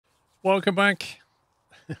Welcome back.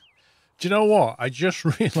 Do you know what? I just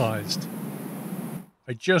realized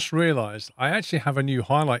I actually have a new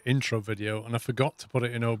highlight intro video and I forgot to put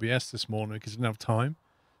it in OBS this morning because I didn't have time.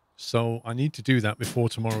 So I need to do that before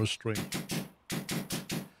tomorrow's stream.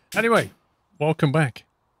 Anyway, welcome back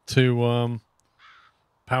to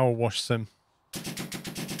Powerwash Sim.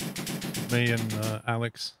 Me and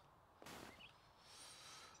Alex.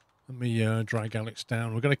 Let me drag Alex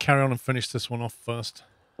down. We're going to carry on and finish this one off first.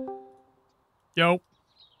 Yo.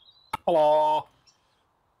 Hello. All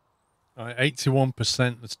right,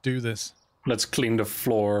 81%. Let's do this. Let's clean the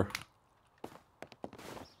floor.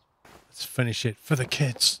 Let's finish it for the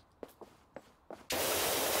kids.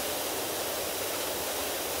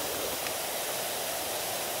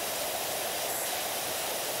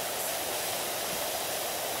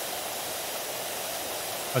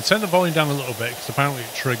 I'd turn the volume down a little bit because apparently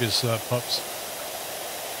it triggers pups.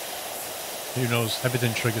 Who knows?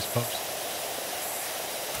 Everything triggers pups.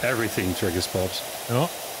 Everything triggers pups. You know?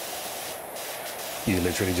 You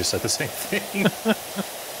literally just said the same thing.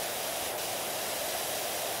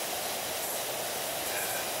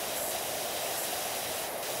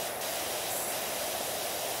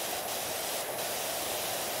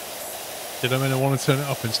 Did I mean I want to turn it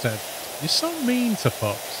up instead? You're so mean to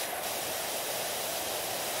pups.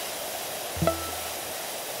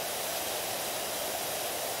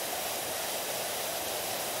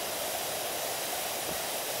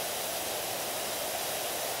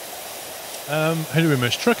 Who do we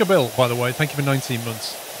miss? Trucker Bill, by the way, thank you for 19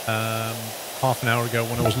 months. Half an hour ago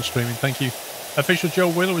when I wasn't streaming, thank you. Official Joe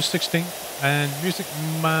Wheeler was 16. And Music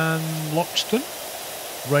Man Loxton,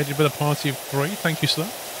 rated with a party of 3, thank you, sir.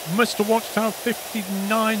 Mr. Watchtower,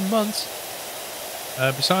 59 months.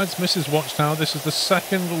 Besides Mrs. Watchtower, this is the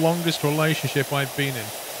second longest relationship I've been in.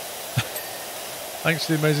 Thanks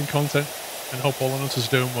for the amazing content, and hope all the nutters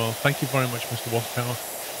are doing well. Thank you very much, Mr. Watchtower.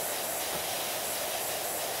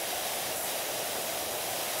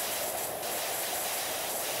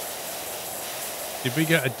 Did we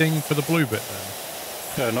get a ding for the blue bit then?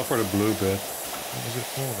 Yeah, not for the blue bit. What was it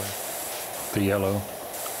for then? The yellow.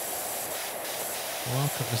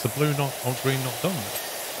 Well, is the blue not, or green not done then?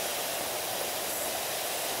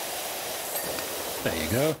 There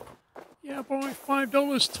you go. Yeah, boy,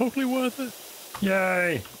 $5, totally worth it.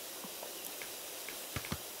 Yay!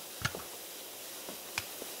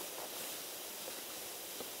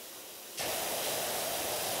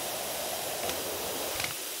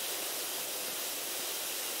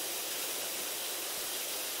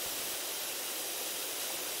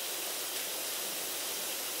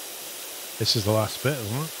 This is the last bit,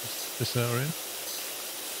 isn't it? This area.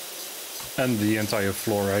 And the entire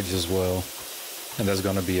floor edge as well. And that's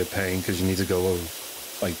gonna be a pain because you need to go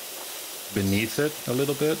like beneath it a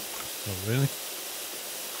little bit. Oh, really?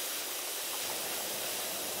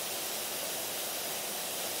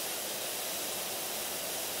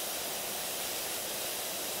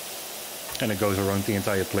 And it goes around the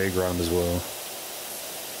entire playground as well.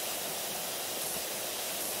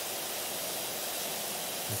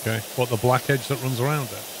 Okay. What, the black edge that runs around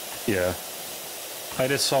it? Yeah. I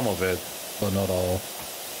did some of it, but not all.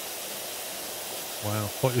 Wow.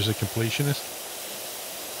 Thought you was a completionist.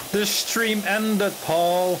 The stream ended,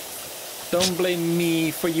 Paul. Don't blame me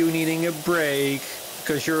for you needing a break,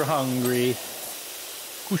 because you're hungry.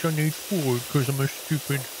 Of course I need food, because I'm a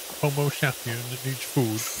stupid homo sapien that needs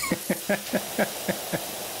food.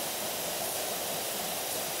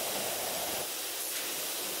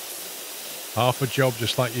 Half a job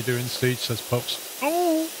just like you do in Siege, says Pups.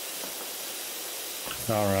 Oh!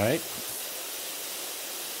 Alright.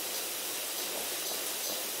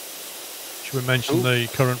 Should we mention the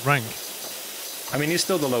current rank? I mean, he's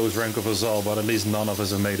still the lowest rank of us all, but at least none of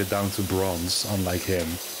us have made it down to bronze, unlike him.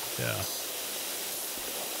 Yeah.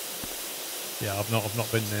 Yeah, I've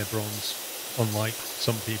not been near bronze, unlike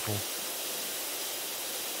some people.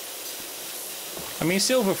 I mean,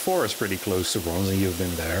 silver 4 is pretty close to bronze, and you've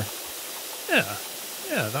been there. Yeah.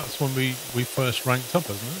 Yeah, that's when we first ranked up,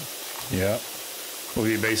 isn't it? Yeah. Well,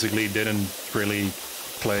 we basically didn't really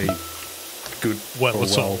play good well or at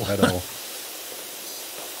well all. at all.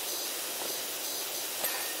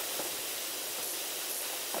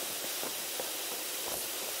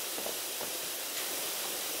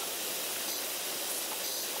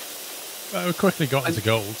 We quickly got into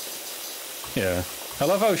gold. Yeah. I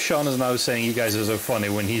love how Sean is now saying you guys are so funny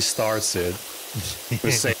when he starts it.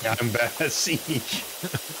 We're saying I'm bad at Siege.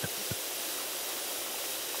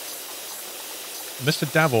 Mr.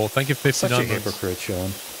 Davor, thank you for 59 Such a months. hypocrite,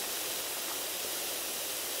 Sean.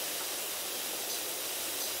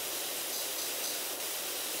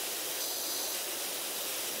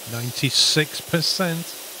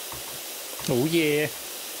 96%. Oh yeah.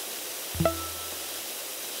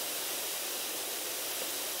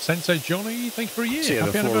 Sensei Johnny, thank you for a year. So yeah,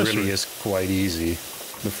 Happy the floor anniversary. really is quite easy.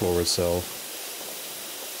 The floor itself.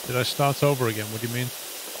 Did I start over again? What do you mean?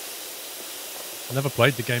 I never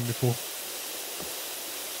played the game before.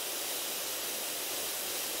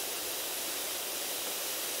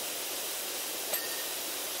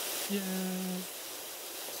 Yeah.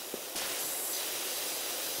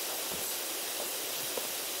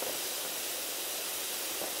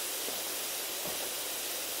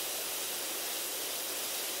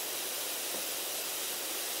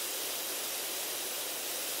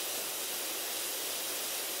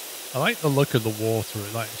 I like the look of the water.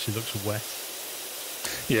 It actually looks wet.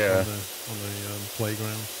 Yeah. On the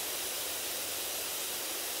playground.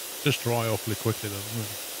 Just dry awfully quickly though, doesn't it?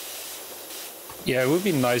 Yeah, it would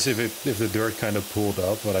be nice if the dirt kind of pulled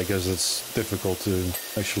up, but I guess it's difficult to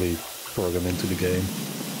actually program into the game.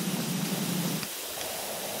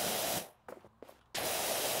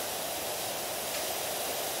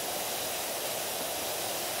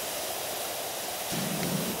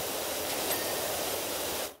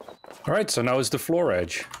 Alright, so now it's the floor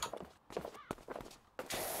edge.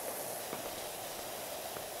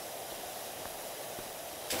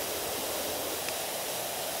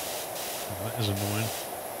 Oh, that is annoying.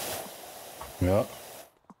 Yeah.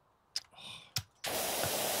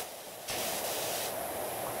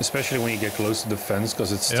 Especially when you get close to the fence,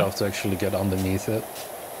 because it's tough to actually get underneath it.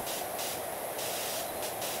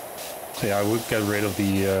 So yeah, I would get rid of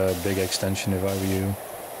the big extension if I were you.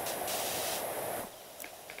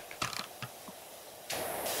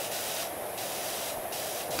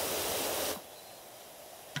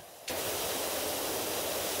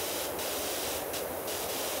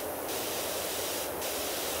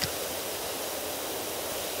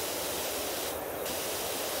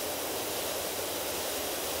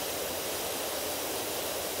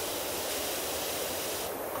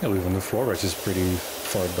 Yeah, even the floor edge is pretty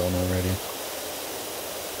far done already.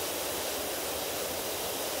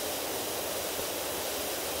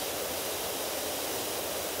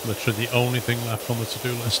 Literally the only thing left on the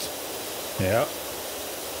to-do list. Yeah.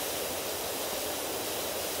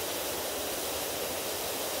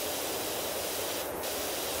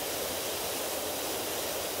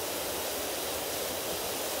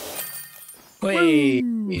 Wait.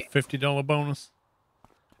 $50 bonus.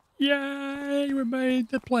 Yay, we made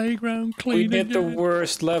the playground clean We did again. the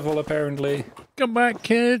worst level, apparently. Come back,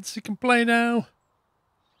 kids. You can play now.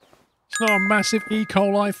 It's not a massive E.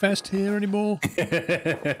 coli fest here anymore.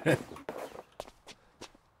 I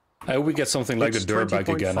hope we get something like the dirt bike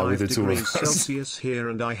again with the two of us. Celsius here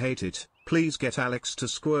and I hate it. Please get Alex to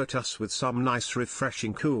squirt us with some nice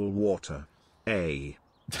refreshing cool water. A.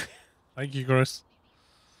 Thank you, Chris.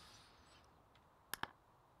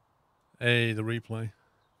 Hey, the replay.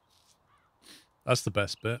 That's the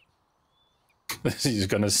best bit. He's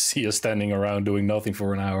gonna see us standing around doing nothing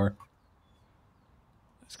for an hour.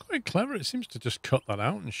 It's quite clever. It seems to just cut that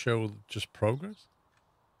out and show just progress.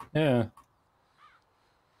 Yeah.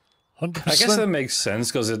 100%. I guess that makes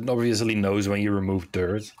sense, because it obviously knows when you remove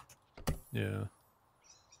dirt. Yeah.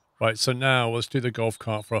 Right, so now let's do the golf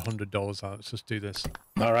cart for $100, Alex. Let's do this.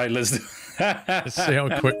 All right, let's do Let's see how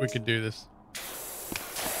quick we can do this.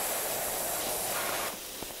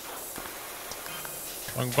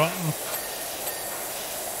 Wrong button.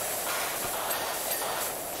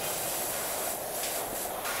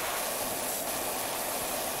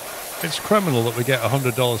 It's criminal that we get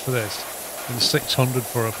 $100 for this and $600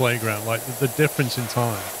 for a playground. Like the difference in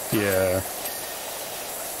time. Yeah.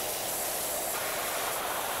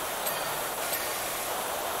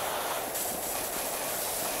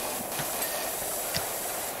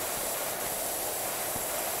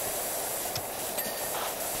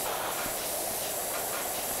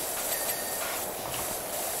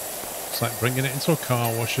 It's like bringing it into a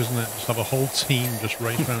car wash, isn't it? Just have a whole team just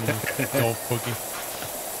race around the golf buggy.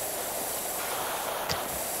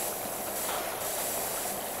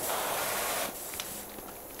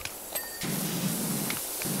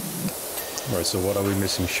 Right, so what are we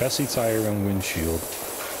missing? Chassis, tire, and windshield.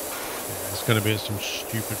 Yeah, it's going to be in some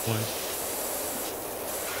stupid place.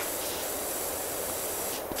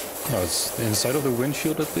 Oh, it's inside of the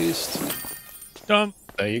windshield at least. Done.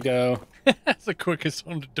 There you go. That's the quickest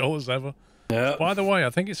 $100 ever. Yeah. By the way, I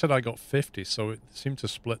think it said I got 50, so it seemed to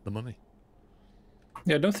split the money.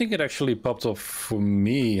 Yeah, I don't think it actually popped up for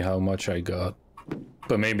me how much I got.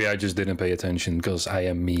 But maybe I just didn't pay attention, because I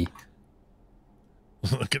am me.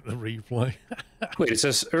 Look at the replay. Wait, it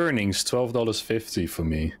says earnings $12.50 for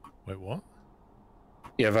me. Wait, what?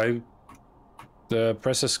 Yeah, if I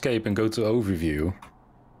Press escape and go to overview.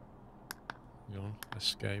 Hang on,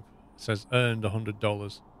 escape. It says earned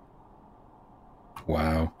 $100.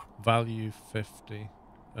 Wow. Value 50.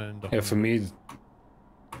 Earned 100. Yeah, for me,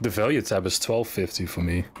 the value tab is $12.50 for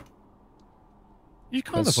me. You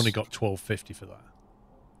can't have only got $12.50 for that.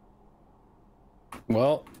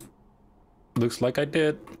 Well, looks like I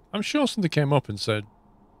did. I'm sure something came up and said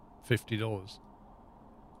 $50.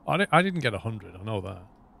 I didn't get 100, I know that.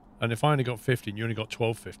 And if I only got 50 and you only got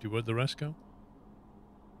 $12.50, where'd the rest go?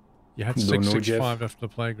 You had 665 after the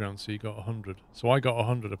playground, so you got 100. So I got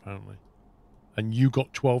 100 apparently. And you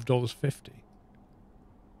got $12.50.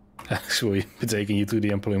 Actually, taking you to the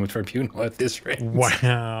employment tribunal at this rate.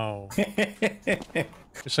 Wow.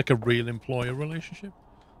 It's like a real employer relationship.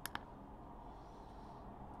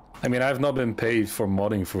 I mean, I've not been paid for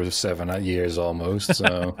modding for 7 years almost,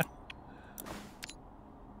 so...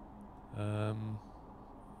 How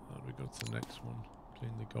do we go to the next one?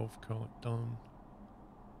 Clean the golf cart, done.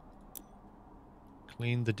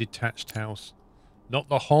 Clean the detached house. Not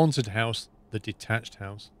the haunted house, the detached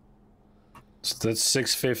house. So that's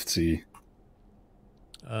 $6.50.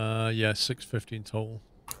 Yeah, $6.50 in total.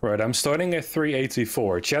 Right, I'm starting at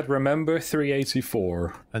 384. Chat, remember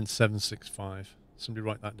 384. And 765. Somebody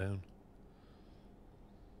write that down.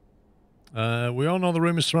 We all know the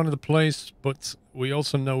rumors surrounding the place, but we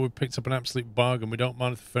also know we picked up an absolute bargain. We don't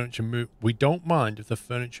mind if the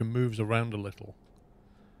furniture moves around a little.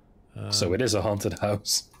 So it is a haunted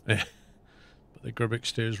house. But the grub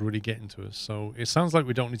exterior is really getting to us. So it sounds like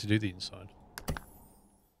we don't need to do the inside.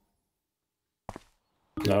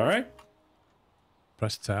 All right.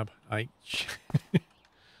 Press tab.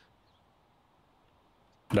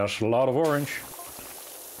 That's a lot of orange.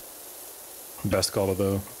 Best color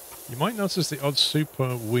though. You might notice the odd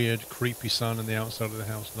super weird creepy sound on the outside of the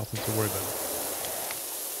house. Nothing to worry about.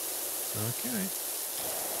 Okay.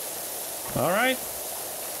 All right.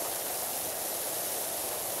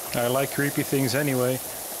 I like creepy things anyway.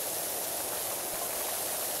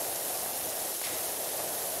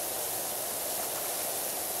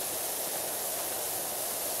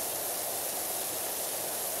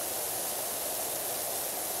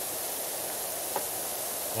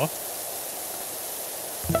 What?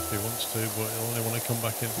 If he wants to, but he'll only want to come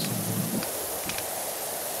back in at some point.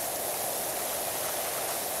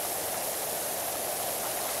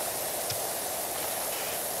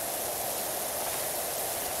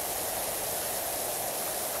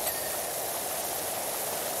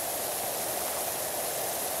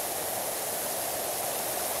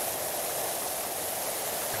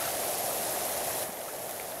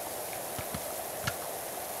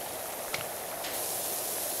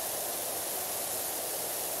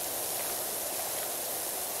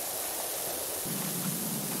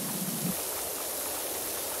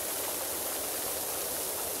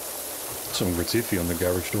 Some Gratifi on the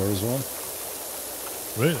garage door as well.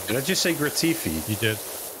 Really? Did I just say Gratifi? You did.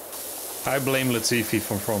 I blame Latifi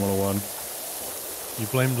from Formula 1. You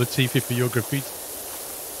blame Latifi for your graffiti?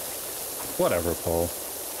 Whatever, Paul.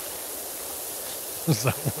 Does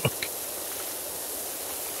that work?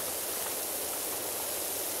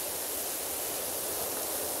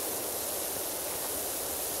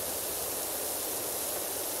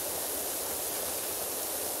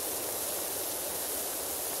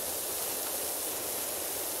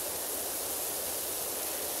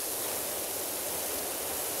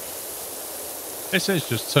 It says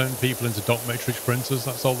just turn people into dot matrix printers.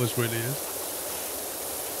 That's all this really is.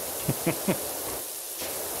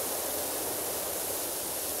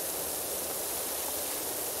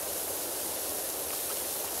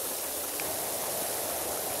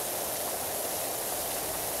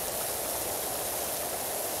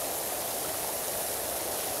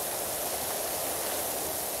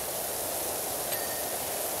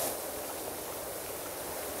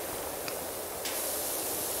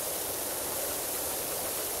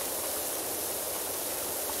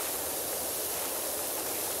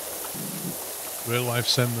 Real life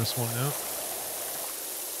send this one out.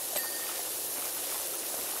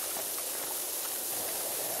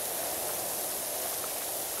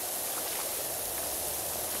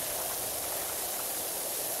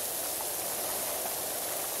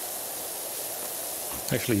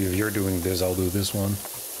 Actually, if you're doing this, I'll do this one.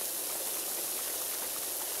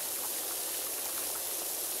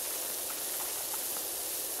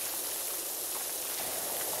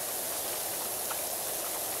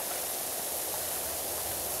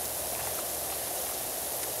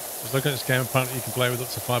 Look at this game, apparently you can play with up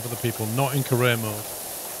to 5 other people, not in career mode.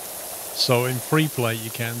 So in free play you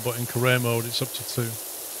can, but in career mode it's up to 2.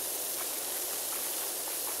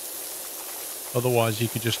 Otherwise you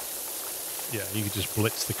could just Yeah, you could just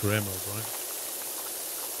blitz the career mode, right?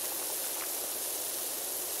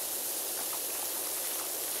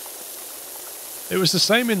 It was the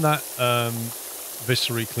same in that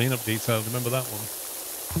Viscery cleanup detail. Remember that one?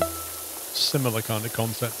 Similar kind of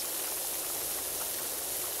concept.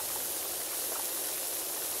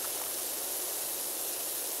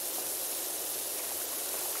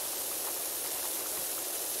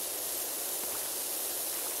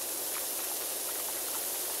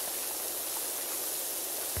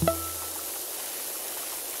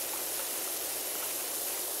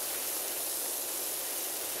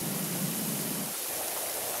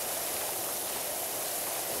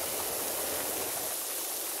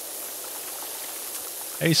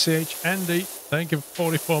 ACH Andy, thank you for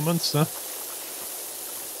 44 months, sir.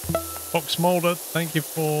 Fox Mulder, thank you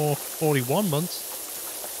for 41 months.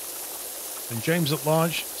 And James at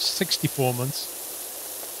Large, 64 months.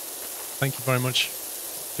 Thank you very much.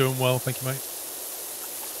 Doing well, thank you, mate.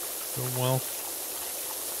 Doing well.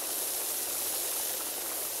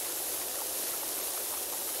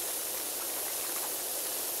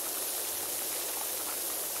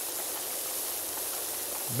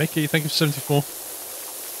 Mickey, thank you for 74.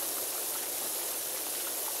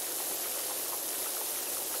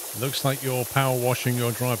 Looks like you're power washing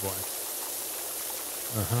your driveway.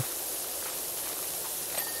 Uh-huh.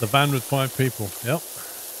 The van with 5 people. Yep.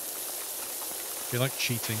 Feel like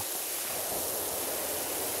cheating.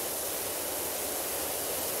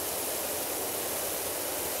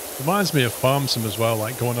 Reminds me of Farm Sim as well,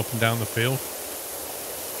 like going up and down the field.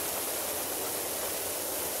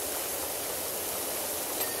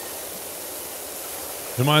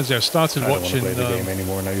 Reminds me, I started watching... I don't want to play the game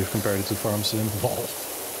anymore now you've compared it to Farm Sim. Lol.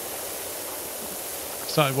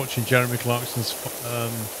 Started watching Jeremy Clarkson's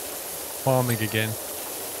farming again,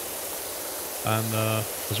 and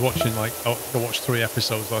was watching I watched 3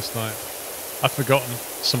 episodes last night. I've forgotten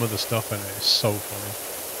some of the stuff in it. It's so funny.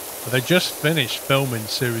 But they just finished filming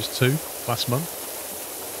series 2 last month,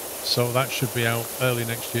 so that should be out early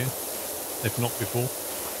next year, if not before.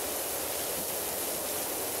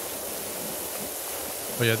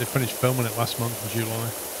 But yeah, they finished filming it last month in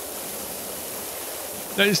July.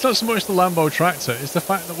 No, it's not so much the Lambo tractor, it's the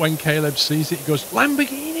fact that when Caleb sees it, he goes,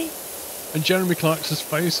 Lamborghini! And Jeremy Clarkson's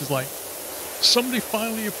face is like, somebody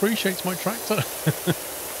finally appreciates my tractor.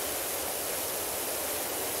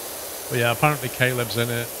 But yeah, apparently Caleb's in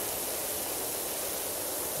it.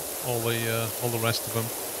 All the rest of them.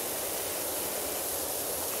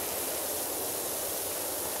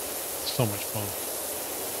 So much fun.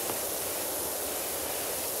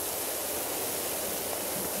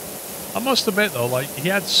 I must admit though, like, he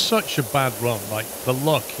had such a bad run. Like, the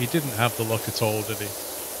luck, he didn't have the luck at all, did he?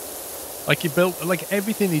 Like, he built, like,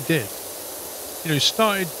 everything he did. You know, he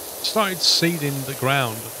started seeding the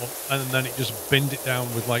ground, and then it just binned it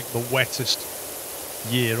down with, like, the wettest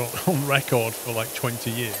year on record for, like,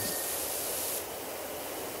 20 years.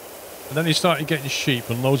 And then he started getting sheep,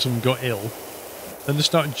 and loads of them got ill. Then they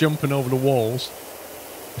started jumping over the walls.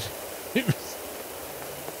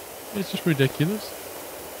 It's just ridiculous.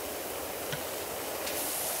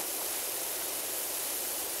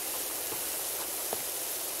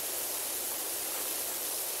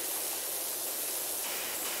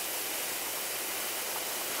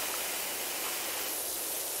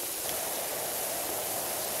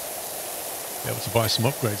 Be able to buy some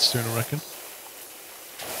upgrades soon, I reckon.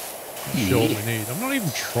 Sure we need. I've not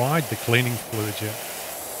even tried the cleaning fluid yet.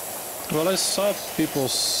 Well, I saw people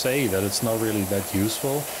say that it's not really that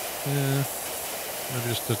useful. Yeah. Maybe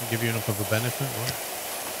it just doesn't give you enough of a benefit,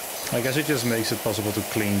 right? I guess it just makes it possible to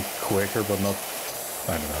clean quicker, but not...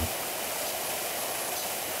 I don't know.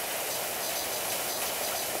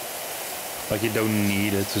 Like, you don't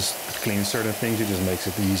need it to clean certain things, it just makes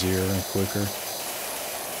it easier and quicker.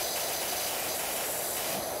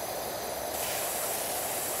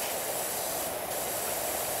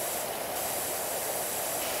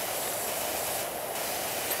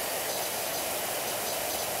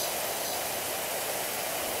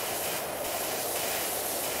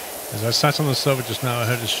 As I sat on the server just now, I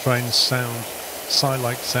heard a strange sound.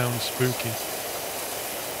 Sigh-like sound, spooky.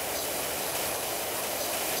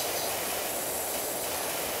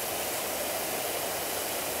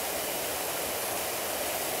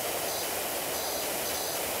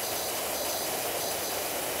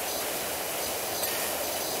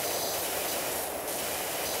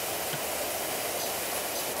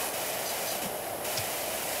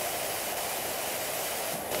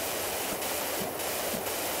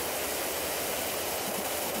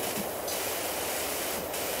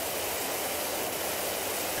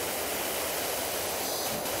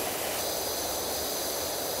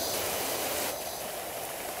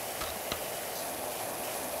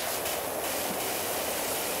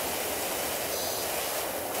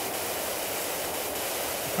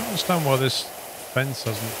 understand why this fence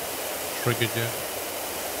hasn't triggered yet.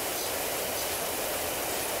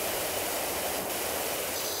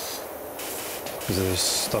 Because there's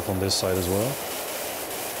stuff on this side as well.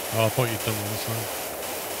 Oh, I thought you'd done on this side.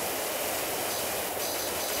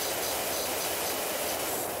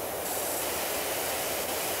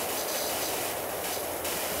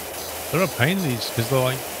 They're a pain, these, because they're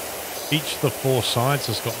like, each of the 4 sides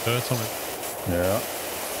has got dirt on it. Yeah.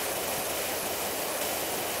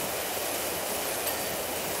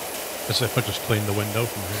 As if I just cleaned the window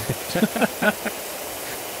from here.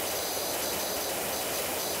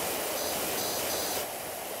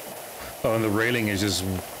 Oh, and the railing is just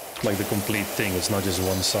like the complete thing. It's not just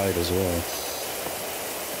one side as well.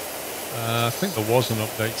 I think there was an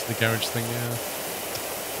update to the garage thing, yeah.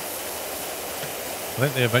 I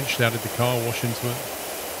think they eventually added the car wash into it.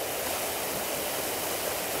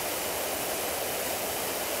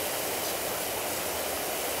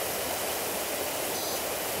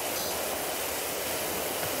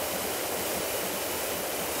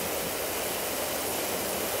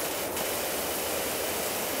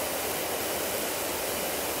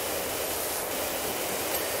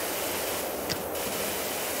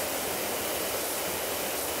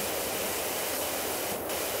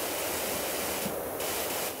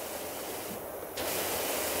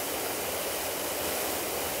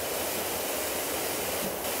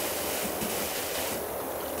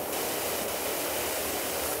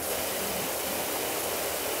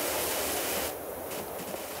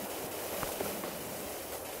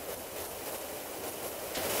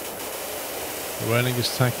 The railing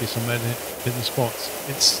is tacky, some hidden spots.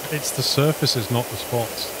 It's the surfaces, not the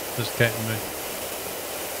spots, that's getting me.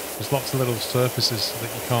 There's lots of little surfaces that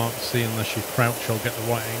you can't see unless you crouch or get the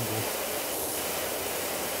right angle.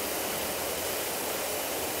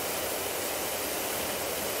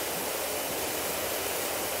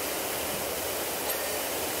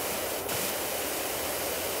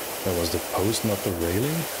 That was the post, not the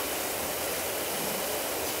railing?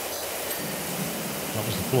 That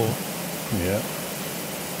was the floor. Yeah.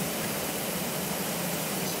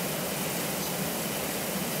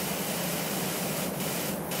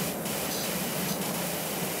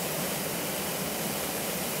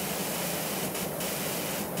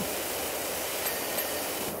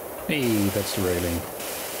 Hey, that's the railing.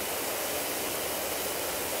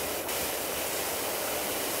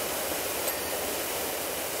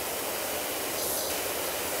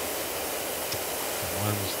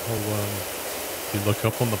 Mine's the whole, you look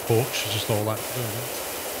up on the porch, it's just all that to do, isn't it?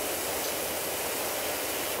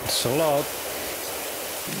 It's a lot.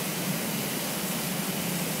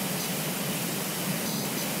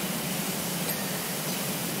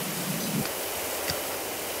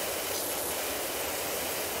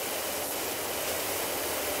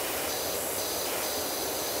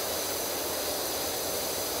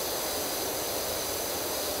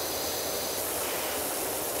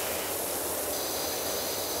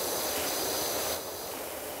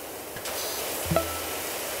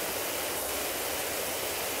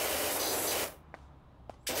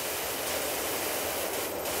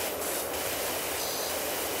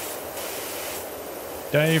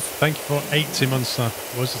 Dave, thank you for 80 months, sir.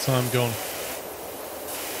 Where's the time gone?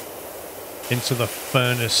 Into the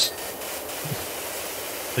furnace.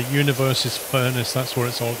 The universe's furnace, that's where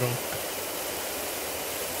it's all gone.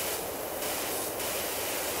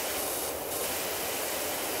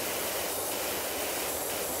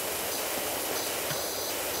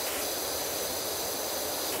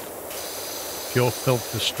 Pure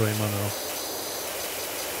filth, this stream, I know.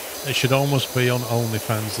 It should almost be on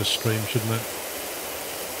OnlyFans, this stream, shouldn't it?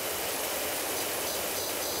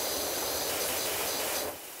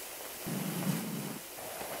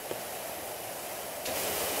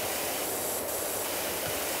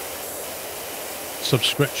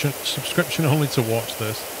 Subscription only to watch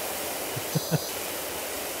this.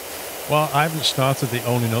 Well, I haven't started the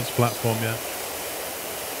Only Nuts platform yet.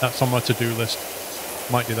 That's on my to-do list.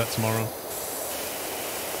 Might do that tomorrow.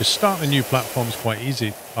 Because starting a new platform is quite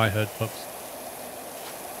easy, I heard, pups.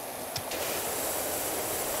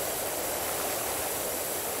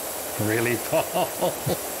 Really, Paul?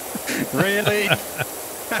 Really?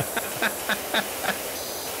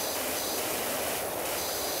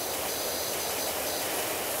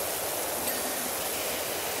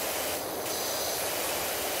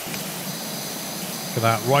 Look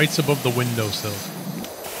at that, right above the windowsill.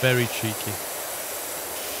 Very cheeky.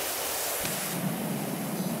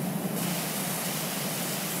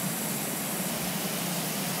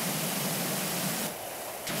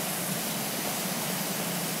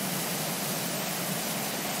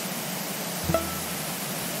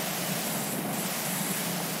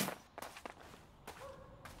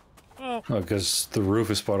 Because the roof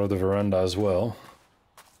is part of the veranda as well.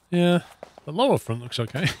 Yeah, the lower front looks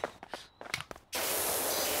okay.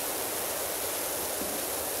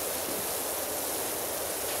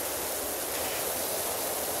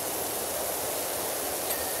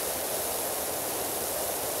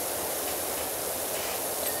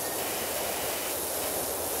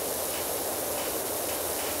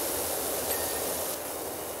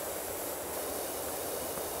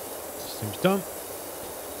 Seems done.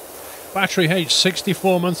 Battery H,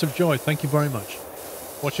 64 months of joy. Thank you very much.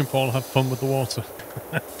 Watching Paul have fun with the water.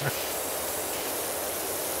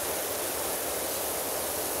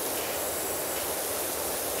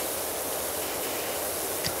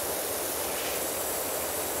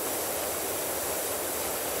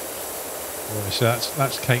 Oh, so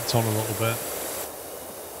that's caked on a little bit.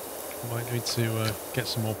 Might need to get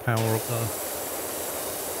some more power up there.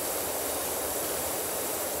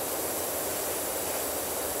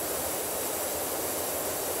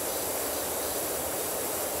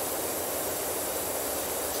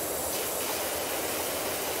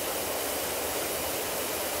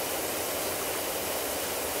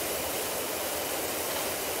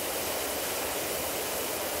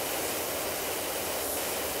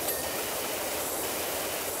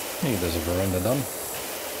 Hey, there's a veranda done.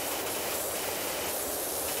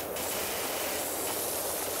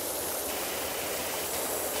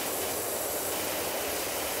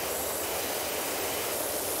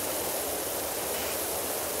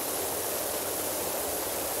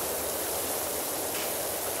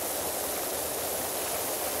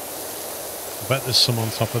 I bet there's some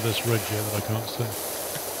on top of this ridge here that I can't see.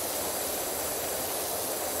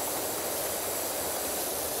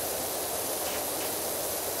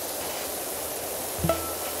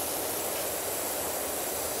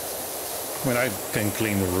 I mean, I can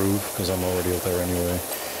clean the roof because I'm already up there anyway.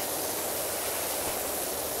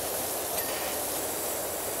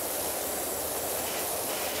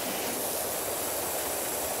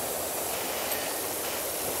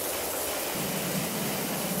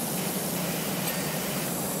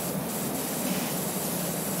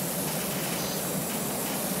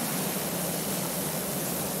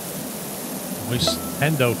 At least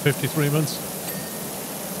Endo, 53 months.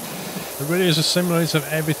 It really is a simulator of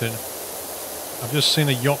everything. I've just seen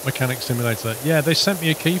a yacht mechanic simulator. Yeah, they sent me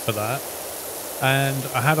a key for that. And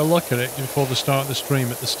I had a look at it before the start of the stream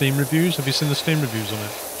at the Steam reviews. Have you seen the Steam reviews on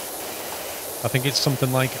it? I think it's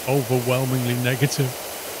something like overwhelmingly negative.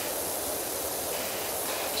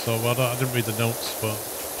 So I didn't read the notes, but...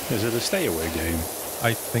 Is it a stay away game?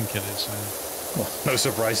 I think it is, yeah. Well, no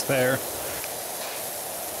surprise there.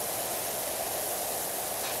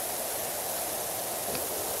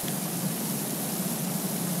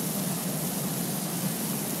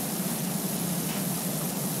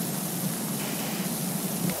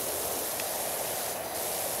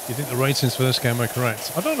 You think the ratings for this game are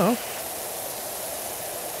correct? I don't know.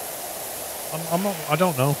 I'm not. I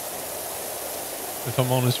don't know. If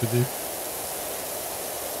I'm honest with you.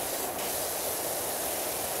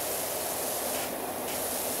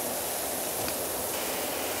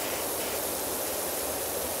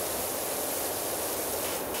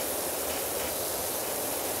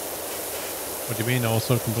 What do you mean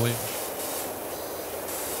also complete?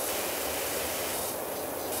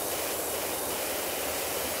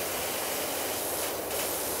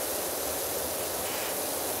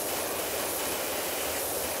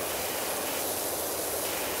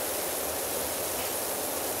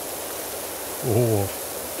 Oh,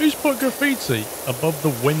 who's put graffiti above the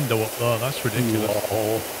window up there? That's ridiculous.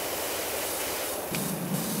 Oh.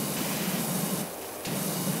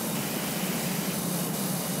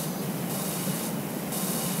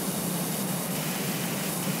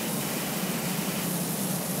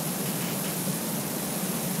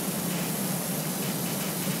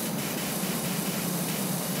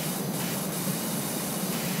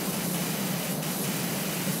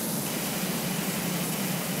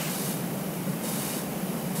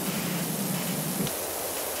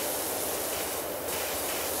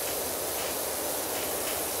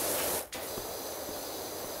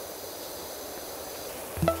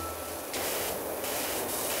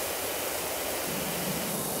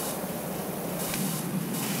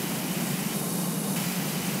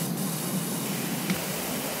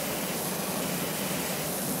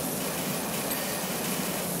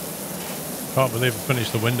 Can't believe I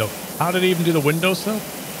finished the window. How did he even do the window still? I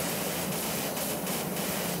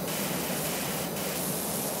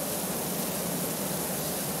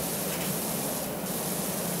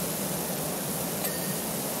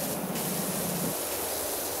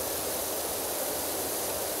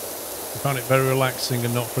found it very relaxing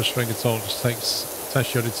and not frustrating at all. It just takes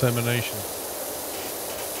test your determination.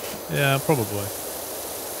 Yeah, probably.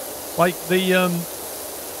 Like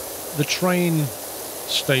the train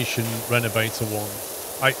station renovator one,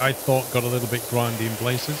 I thought got a little bit grindy in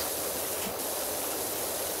places,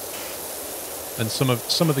 and some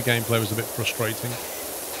of the gameplay was a bit frustrating.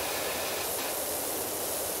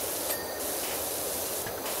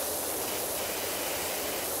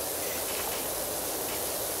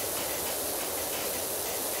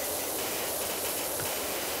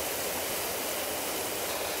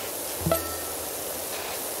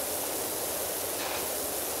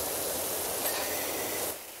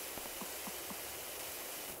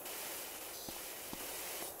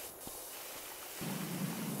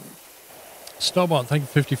 Starbot, thank you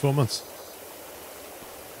for 54 months.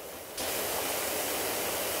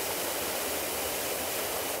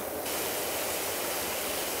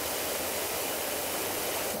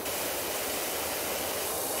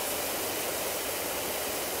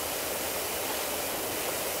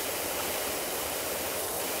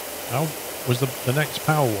 How was the next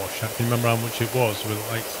Powerwash? I can remember how much it was. Was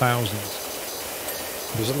it like thousands?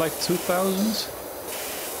 Was it like 2000s?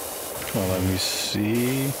 Well, let me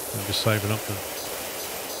see. I'm just saving up then.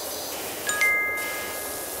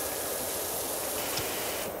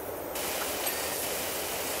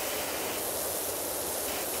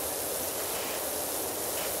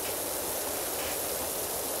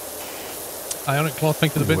 Ionic Cloth,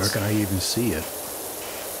 thank you for the bits. Where can I even see it?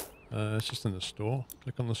 It's just in the store.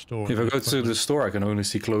 Click on the store. If I go to the store, I can only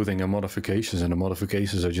see clothing and modifications, and the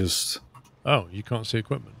modifications are just... Oh, you can't see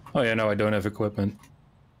equipment. Oh yeah, no, I don't have equipment.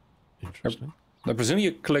 Interesting. I presume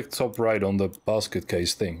you click top right on the basket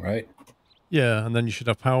case thing, right? Yeah, and then you should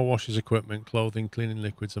have power washes, equipment, clothing, cleaning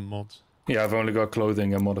liquids, and mods. Yeah, I've only got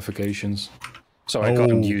clothing and modifications. So I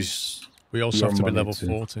can't use... We also have to be money level to-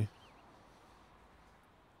 40.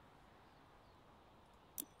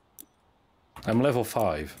 I'm level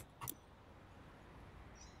 5.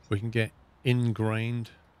 We can get ingrained.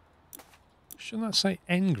 Shouldn't that say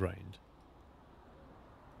engrained?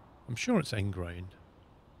 I'm sure it's engrained.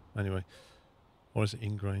 Anyway. Or is it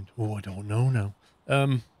ingrained? Oh, I don't know now.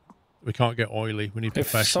 We can't get oily. We need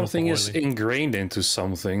If professional something for is oily. ingrained into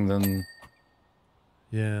something, then...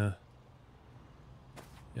 Yeah.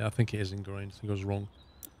 Yeah, I think it is ingrained. I think I was wrong.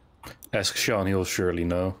 Ask Sean, he'll surely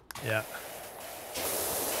know. Yeah.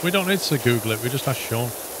 We don't need to Google it. We just ask Sean.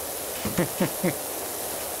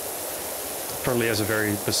 Probably has a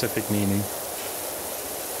very specific meaning.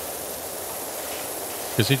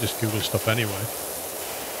 Because he just Googles stuff anyway.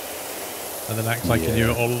 And then acts like he knew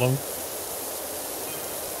it all along.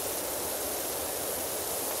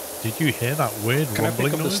 Did you hear that weird Can I pick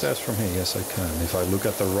rumbling up the noise? stats from here? Yes, I can. If I look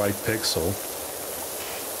at the right pixel.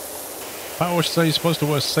 Powerwash says you're supposed to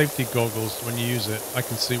wear safety goggles when you use it. I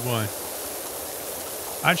can see why.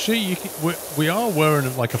 Actually, we are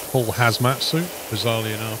wearing like a full hazmat suit,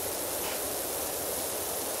 bizarrely enough.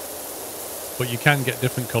 But you can get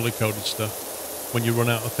different color-coded stuff when you run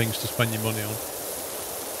out of things to spend your money on.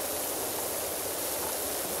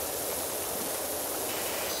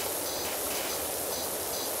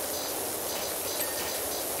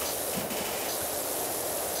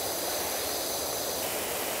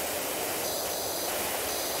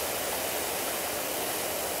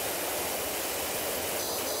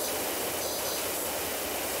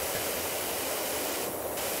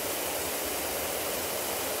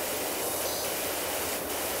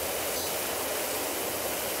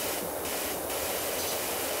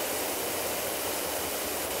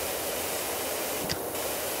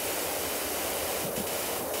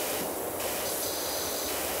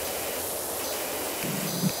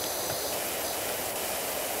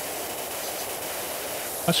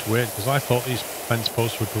 That's weird, because I thought these fence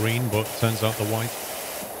posts were green, but it turns out they're white.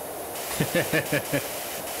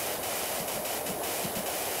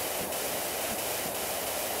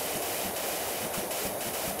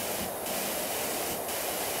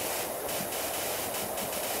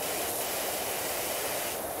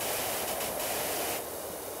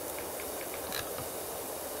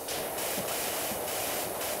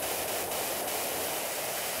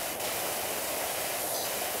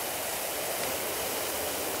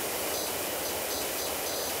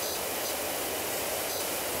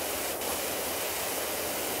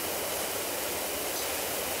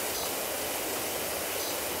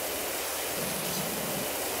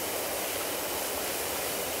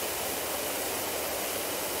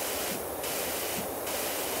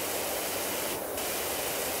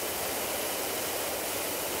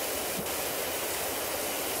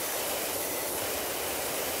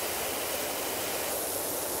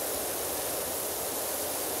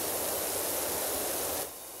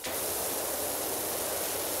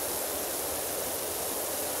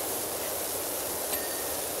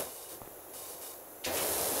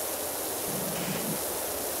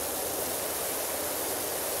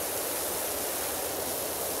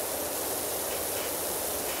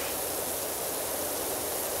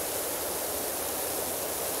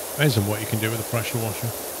 Amazing what you can do with a pressure washer.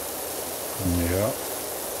 Yeah.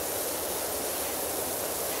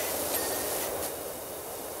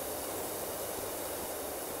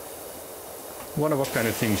 Wonder what kind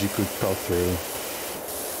of things you could cut through.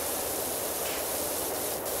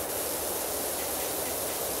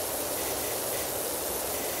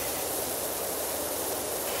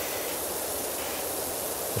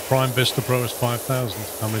 The Prime Vista Pro is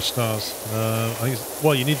 5,000. How many stars? I think it's,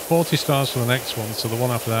 well, you need 40 stars for the next one, so the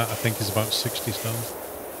one after that I think is about 60 stars.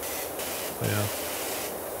 So yeah.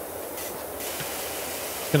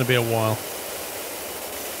 It's going to be a while.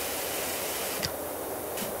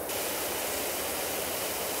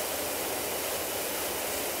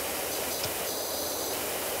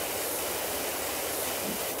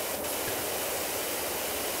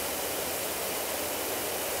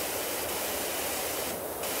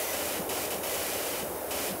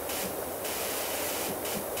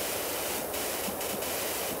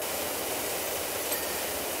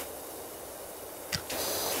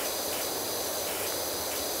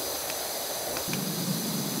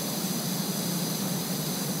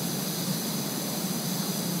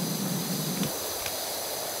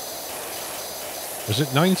 Was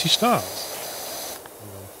it 90 stars?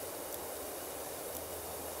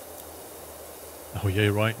 Oh yeah,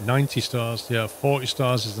 you're right. 90 stars. Yeah, 40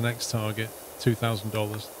 stars is the next target.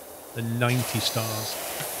 $2,000. Then 90 stars.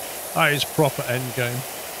 That is proper end game.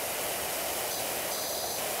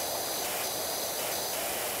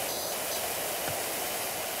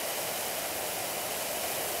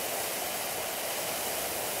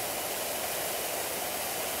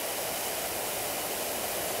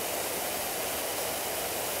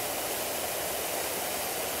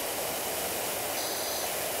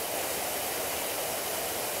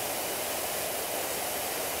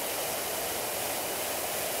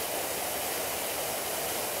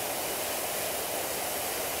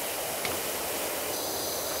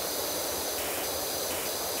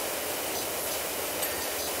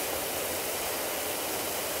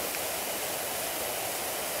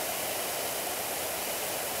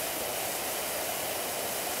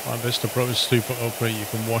 Vista Pro is super OP. You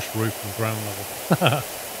can wash roof and ground level.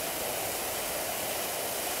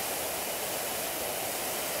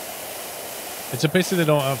 It's a pity they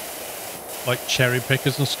don't have like cherry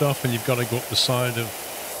pickers and stuff, and you've got to go up the side of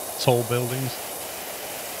tall buildings.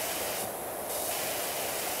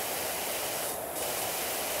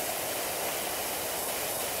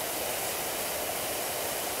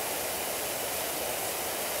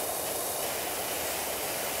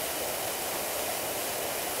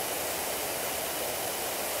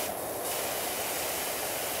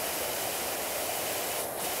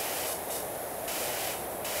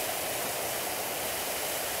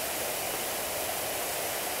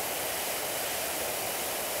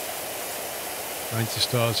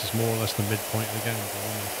 Stars is more or less the midpoint of the game.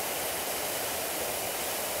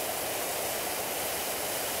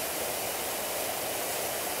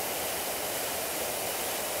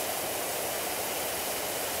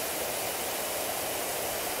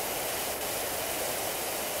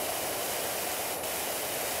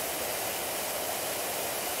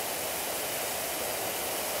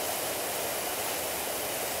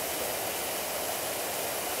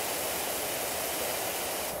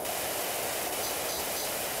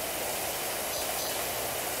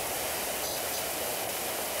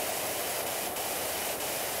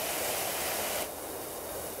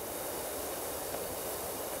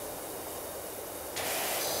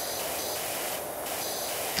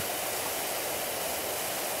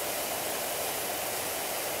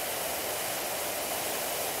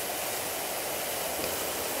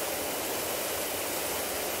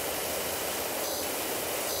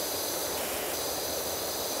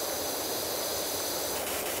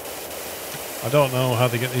 I don't know how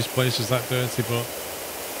they get these places that dirty, but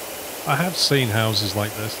I have seen houses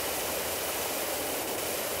like this.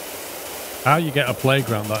 How you get a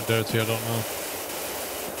playground that dirty, I don't know.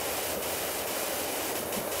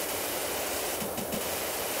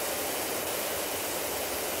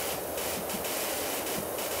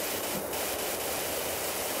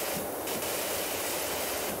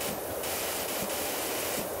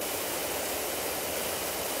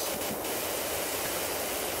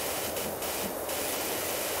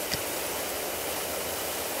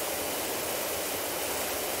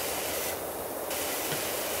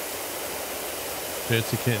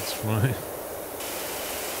 Dirty kids, right?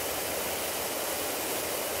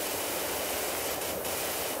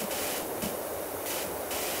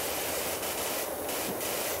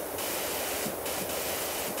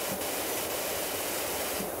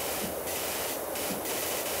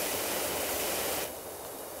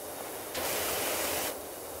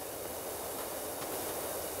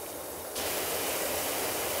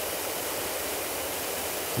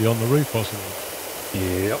 be on the roof or something.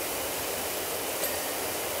 Yep.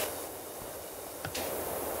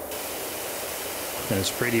 And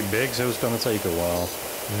it's pretty big, so it's gonna take a while.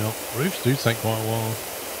 Yeah, roofs do take quite a while.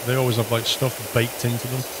 They always have like stuff baked into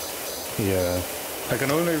them. Yeah. I can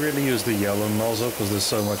only really use the yellow nozzle because there's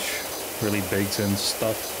so much really baked in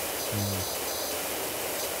stuff.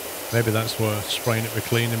 Maybe that's where spraying it with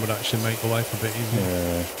cleaning would actually make the life a bit easier.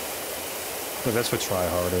 Yeah. But that's for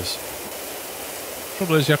tryharders.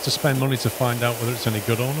 Trouble is you have to spend money to find out whether it's any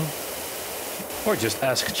good or not. Or just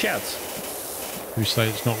ask chat. Who say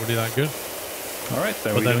it's not really that good. Alright,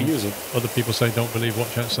 then But we don't use it. Other people say don't believe what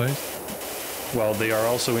chat says. Well, they are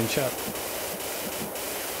also in chat.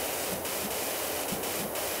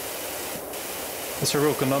 It's a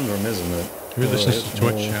real conundrum, isn't it? Who listens to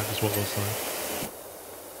Twitch chat is what they'll say.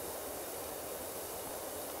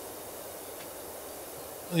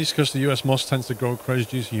 At least because the US moss tends to grow crazy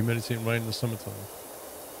due to humidity and rain in the summertime.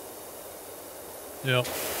 Yeah,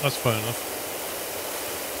 that's fair enough.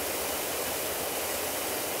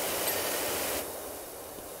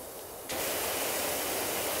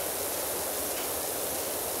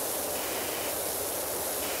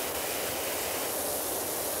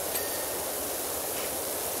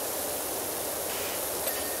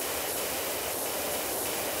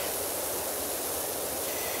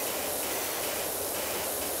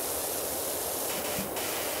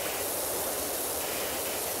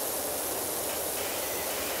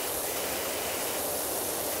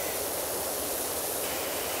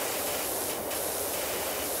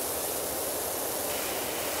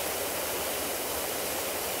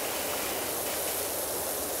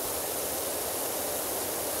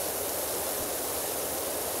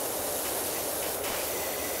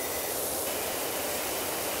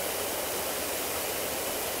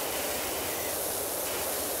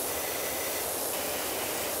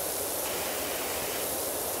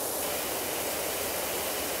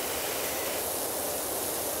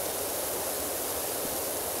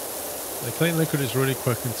 The clean liquid is really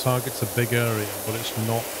quick and targets a big area, but it's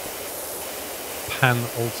not pan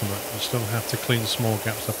ultimate. You still have to clean small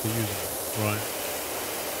gaps after using it. Right.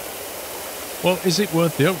 Well, is it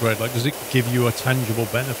worth the upgrade? Like, does it give you a tangible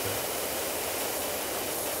benefit?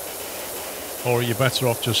 Or are you better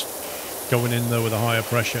off just going in there with a higher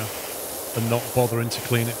pressure and not bothering to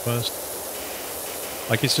clean it first?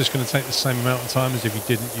 Like, it's just going to take the same amount of time as if you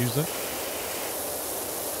didn't use it?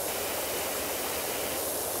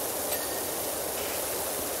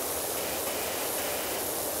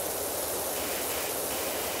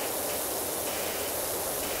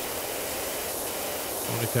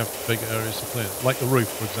 If you have bigger areas to clean, like the roof,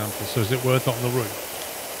 for example. So is it worth it on the roof?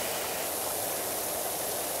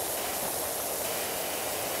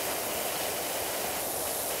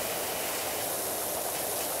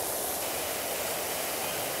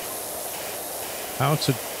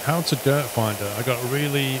 How to dirt finder. I got a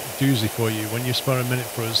really doozy for you. When you spare a minute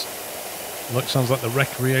for us, look, sounds like the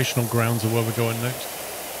recreational grounds are where we're going next.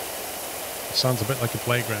 It sounds a bit like a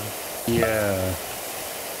playground. Yeah.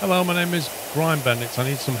 Hello, my name is Brian Bennett. I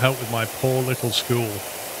need some help with my poor little school.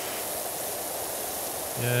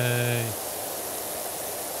 Yay.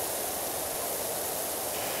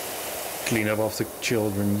 Clean up after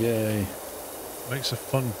children, yay. Makes a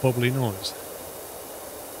fun bubbly noise.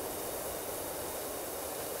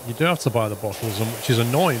 You do have to buy the bottles, which is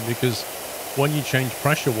annoying because when you change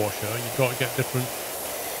pressure washer, you've got to get different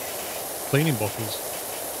cleaning bottles.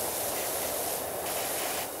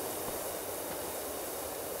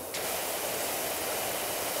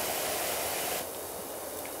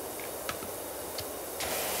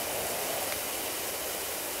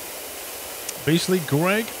 Beastly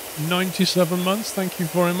Greg, 97 months. Thank you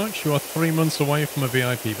very much. You are 3 months away from a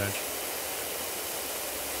VIP badge.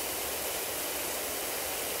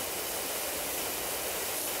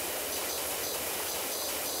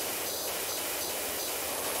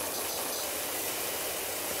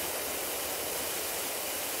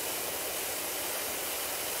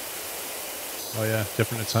 Oh yeah,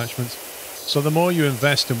 different attachments. So the more you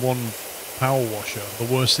invest in one power washer,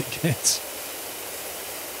 the worse it gets.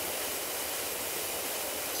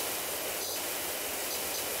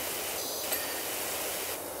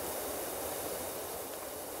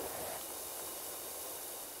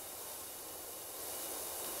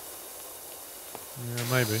 Yeah,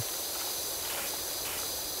 maybe.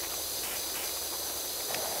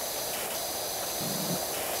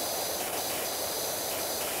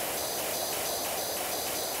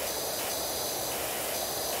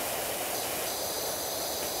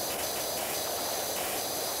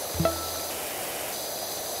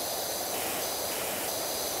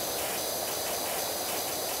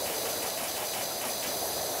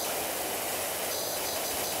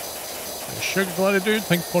 Sugar glider dude,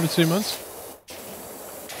 thank you for 42 months.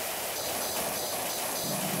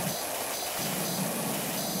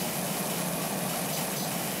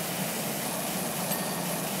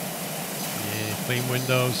 Yeah, clean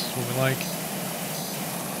windows, that's what we like.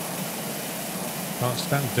 Can't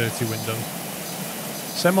stand dirty windows.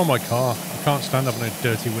 Same on my car. I can't stand having a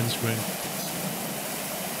dirty windscreen.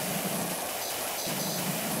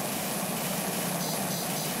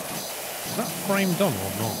 Is that frame done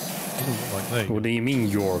or not? Doesn't look like there. What do you mean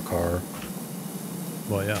your car?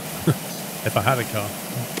 Well, yeah. If I had a car.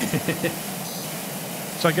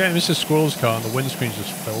 So again, this is Squirrel's car and the windscreen's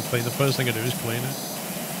just filthy. The first thing I do is clean it.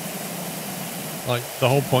 Like, the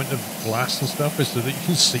whole point of glass and stuff is so that you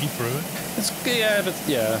can see through it.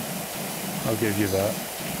 Yeah, I'll give you that.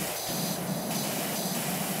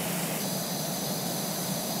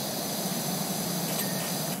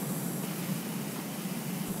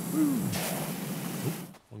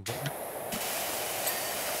 One button.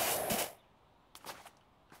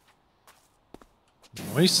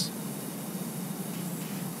 Nice.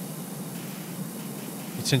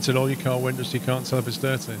 You tinted all your car windows so you can't tell if it's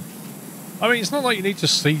dirty. I mean, it's not like you need to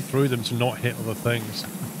see through them to not hit other things.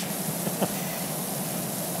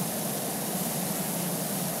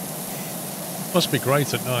 Must be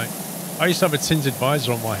great at night. I used to have a tinted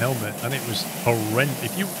visor on my helmet, and it was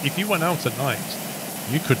horrendous. If you went out at night,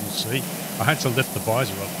 you couldn't see. I had to lift the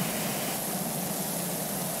visor up.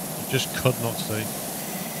 You just could not see.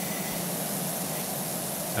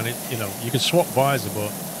 And it, you know, you could swap visor,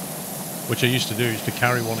 but which I used to do, used to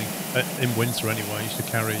carry one in winter anyway. I used to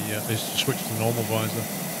carry, I used to switch to normal visor.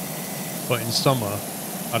 But in summer,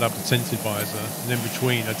 I'd have the tinted visor, and in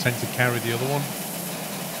between, I'd tend to carry the other one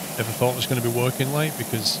if I thought it was going to be working late,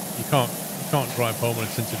 because you can't drive home on a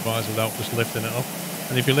tinted visor without just lifting it up.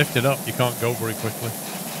 And if you lift it up, you can't go very quickly.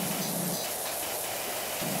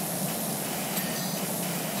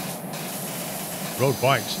 Rode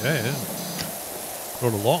bikes, yeah.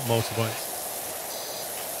 Rode a lot of motorbikes.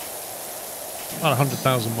 About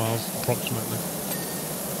 100,000 miles, approximately.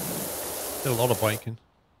 Did a lot of biking.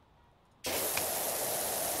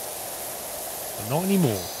 But not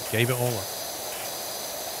anymore. Gave it all up.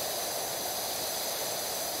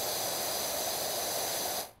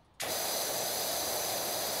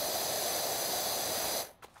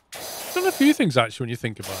 Done a few things, actually, when you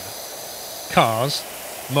think about it. Cars,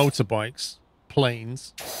 motorbikes,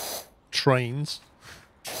 planes, trains,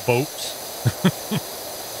 boats.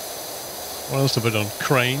 What else have I done?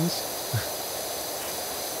 Cranes.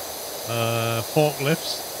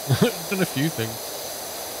 Forklifts. Done a few things.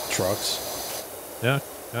 Trucks. Yeah,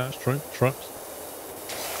 that's true. Trucks.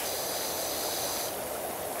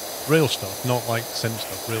 Real stuff, not like sim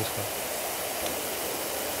stuff, real stuff.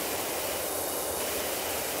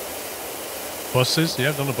 Buses, yeah,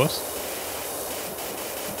 I've done a bus.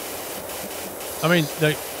 I mean,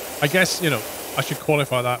 I guess, you know, I should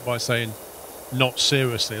qualify that by saying not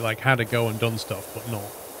seriously, like had to go and done stuff, but not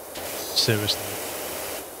seriously.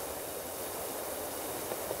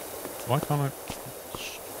 Why can't I?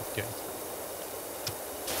 Okay.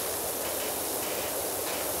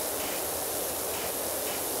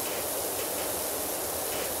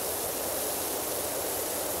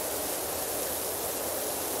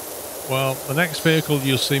 Well, the next vehicle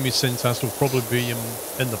you'll see me syntax will probably be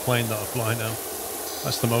in the plane that I fly now.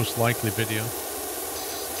 That's the most likely video.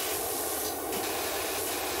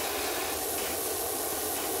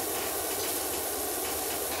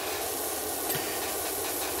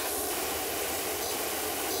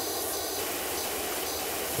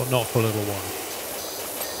 But not for a little while.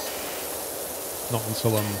 Not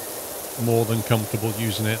until I'm more than comfortable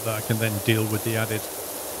using it that I can then deal with the added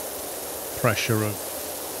pressure of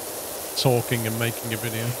talking and making a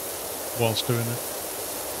video whilst doing it.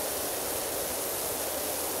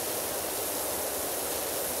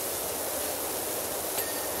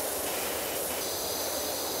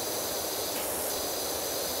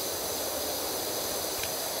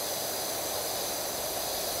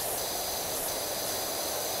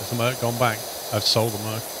 Has the Merc gone back? I've sold the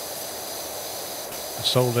Merc. I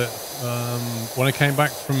sold it when I came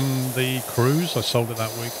back from the cruise. I sold it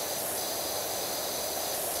that week.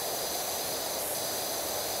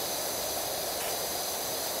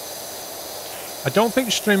 I don't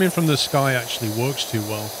think streaming from the sky actually works too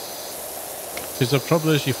well. Because the trouble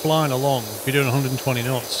is, you're flying along, if you're doing 120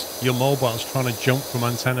 knots, your mobile's trying to jump from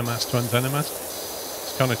antenna mast to antenna mast.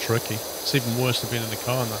 It's kind of tricky. It's even worse than being in the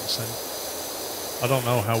car in that sense. I don't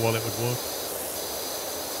know how well it would work.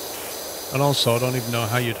 And also, I don't even know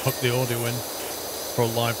how you'd hook the audio in for a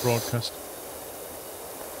live broadcast.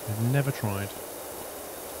 I've never tried.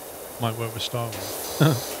 Might work with Star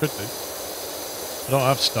Wars. Could do. I don't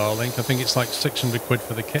have Starlink. I think it's like 600 quid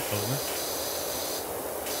for the kit, though, isn't it?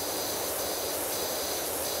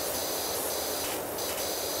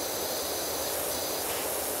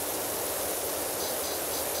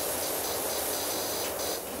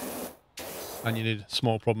 And you need a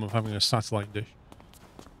small problem of having a satellite dish,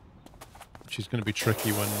 which is going to be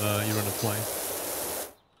tricky when you're on a plane.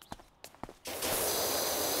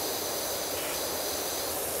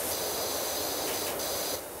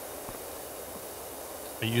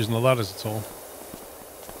 Are you using the ladders at all?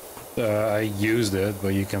 I used it, but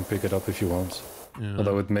you can pick it up if you want. Yeah.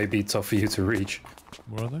 Although it may be tough for you to reach.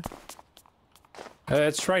 Where are they?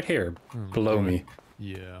 It's right here, below me.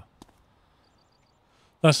 Yeah.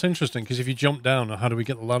 That's interesting, because if you jump down, how do we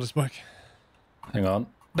get the ladders back? Hang on.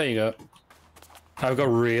 There you go. I've got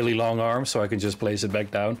really long arms, so I can just place it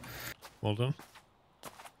back down. Well done.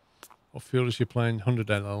 What fuel is you playing? 100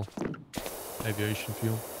 LL. Aviation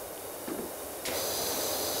fuel.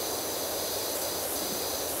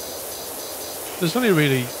 There's only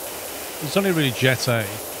really Jet A,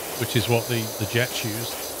 which is what the jets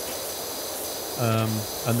use.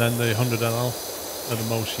 And then the 100 LL are the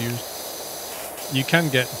most used. You can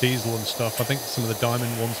get diesel and stuff. I think some of the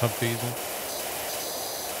diamond ones have diesel.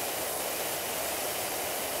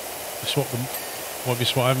 You swap them. What have you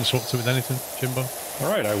swapped? I haven't swapped it with anything, Jimbo.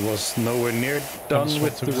 Alright, I was nowhere near done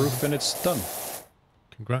with the roof and it's done.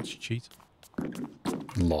 Congrats, you cheat.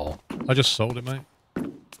 Lol. I just sold it, mate.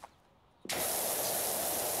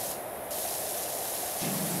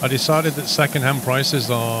 I decided that second-hand prices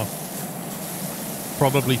are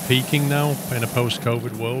probably peaking now in a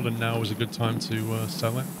post-COVID world, and now is a good time to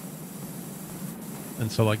sell it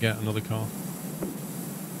until I get another car.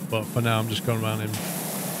 But for now, I'm just going around in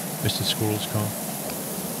Mr. Squirrel's car.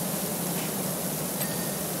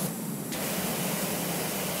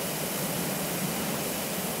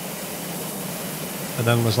 And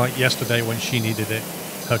then it was like yesterday when she needed it,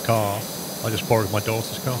 her car, I just borrowed my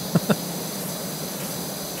daughter's car.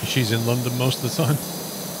 She's in London most of the time,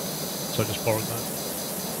 so I just borrowed that.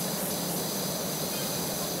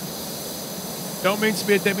 Don't mean to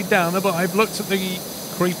be a Debbie Downer, but I've looked at the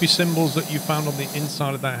creepy symbols that you found on the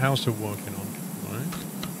inside of that house you're working on. Right?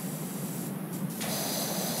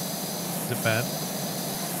 Is it bad?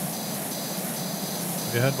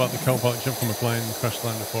 Have you heard about the co-pilot jumped from a plane and crash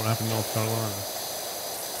landed before it happened in North Carolina?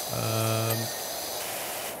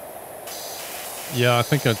 Yeah, I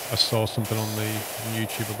think I saw something on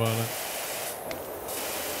YouTube about it.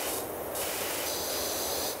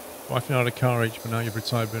 Wife had a car each, but now you've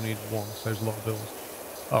retired but only need one. Saves a lot of bills.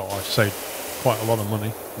 Oh, I saved quite a lot of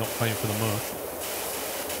money not paying for the motor.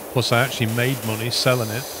 Plus, I actually made money selling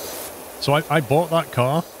it. So I bought that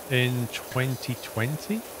car in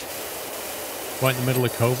 2020, right in the middle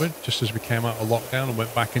of COVID, just as we came out of lockdown and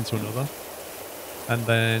went back into another. And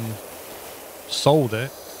then sold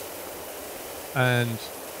it and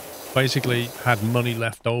basically had money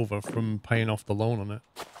left over from paying off the loan on it.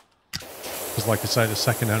 Because like I say, the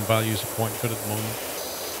second-hand values are quite good at the moment.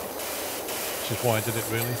 Which is why I did it,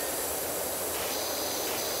 really.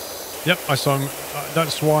 Yep, I saw him.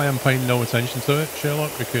 That's why I'm paying no attention to it,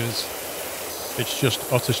 Sherlock, because it's just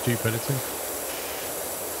utter stupidity.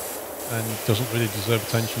 And doesn't really deserve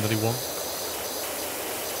attention that he wants.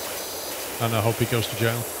 And I hope he goes to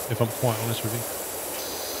jail, if I'm quite honest with you.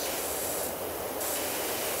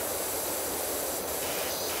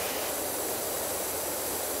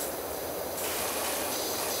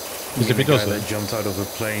 Because if he does that jumped out of a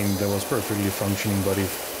plane that was perfectly functioning, but he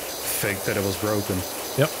faked that it was broken.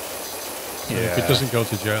 Yep. Yeah. And if it doesn't go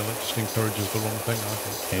to jail, it just encourages the wrong thing, I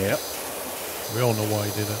think. Yep. We all know why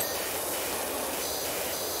he did it.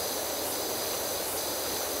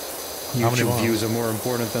 YouTube views are more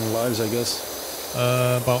important than lives, I guess.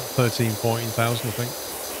 About 13,000, 14,000, I think,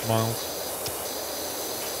 miles.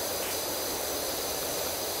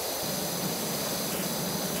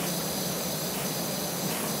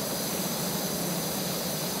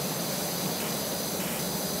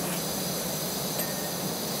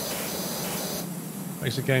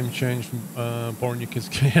 Makes a game change from boring your kids.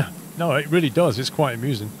 Yeah, no, it really does. It's quite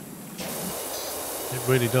amusing. It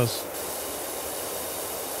really does.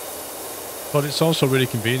 But it's also really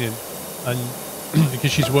convenient, and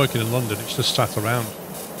because she's working in London, it's just sat around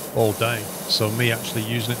all day. So me actually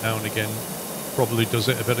using it now and again probably does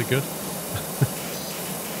it a bit of good.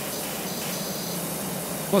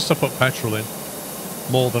 Plus I put petrol in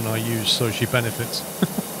more than I use, so she benefits.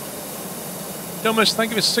 Dumbest, thank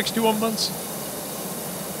you for 61 months.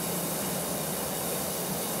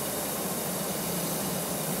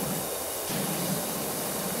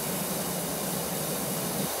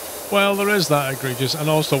 Well, there is that egregious, and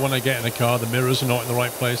also when I get in a car, the mirrors are not in the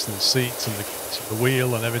right place, and the seats and the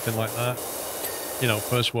wheel and everything like that. You know,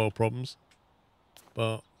 first world problems.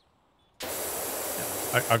 But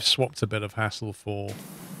I've swapped a bit of hassle for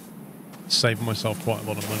saving myself quite a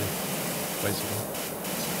lot of money, basically.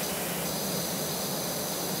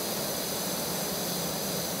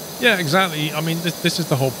 Yeah, exactly. I mean, this is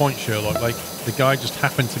the whole point, Sherlock. Like, the guy just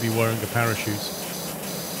happened to be wearing a parachute.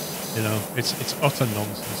 You know, it's utter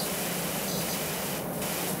nonsense.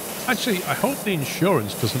 Actually, I hope the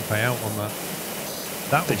insurance doesn't pay out on that.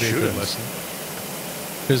 That would be a good lesson.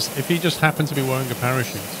 Because if he just happened to be wearing a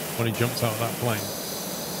parachute when he jumped out of that plane,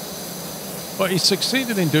 but he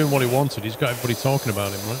succeeded in doing what he wanted. He's got everybody talking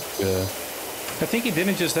about him, right? Yeah. I think he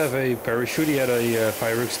didn't just have a parachute, he had a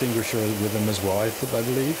fire extinguisher with him as well, I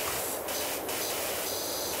believe.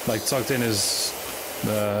 Like tucked in his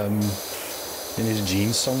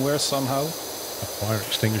jeans somewhere, somehow. A fire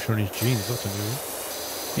extinguisher in his jeans, that's a new one.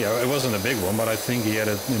 Yeah, it wasn't a big one, but I think he had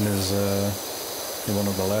it in his, in one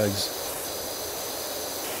of the legs.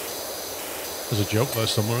 There's a joke there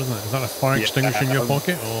somewhere, isn't it? Is that a fire extinguisher in your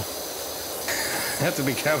pocket, or...? I have to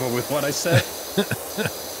be careful with what I said.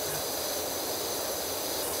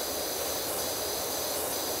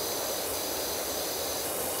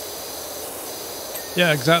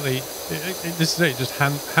 Yeah, exactly. This is it. Just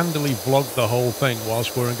handily vlogged the whole thing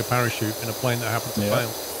whilst wearing a parachute in a plane that happened to fail.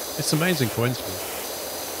 It's an amazing coincidence.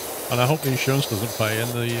 And I hope the insurance doesn't pay and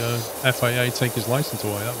the FAA take his license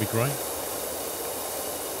away. That'd be great.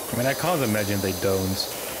 I mean, I can't imagine they don't.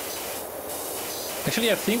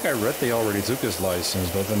 Actually, I think I read they already took his license,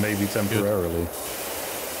 but then maybe temporarily.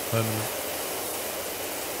 I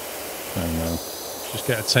don't know. Just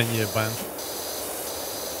get a 10-year ban.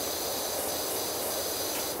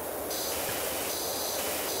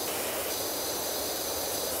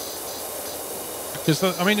 Because,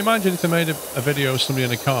 I mean, imagine if they made a video of somebody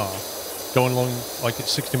in a car going along like at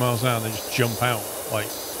 60 miles an hour and they just jump out, like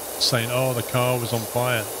saying, oh, the car was on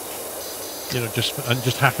fire. You know,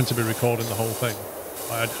 just happened to be recording the whole thing.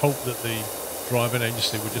 I'd hope that the driving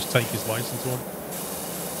agency would just take his license away.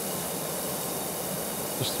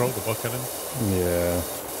 Just throw the book at him. Yeah.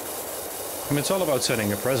 I mean, it's all about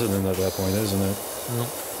setting a precedent at that point, isn't it? Yeah.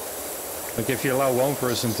 Like, if you allow one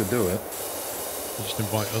person to do it... You just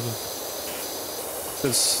invite others.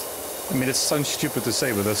 I mean, it sounds stupid to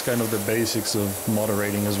say, but that's kind of the basics of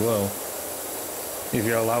moderating as well. If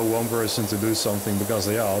you allow one person to do something because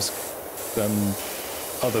they ask, then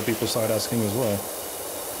other people start asking as well.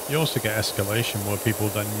 You also get escalation where people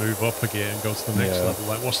then move up again and go to the next level.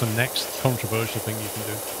 Like, what's the next controversial thing you can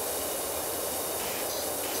do?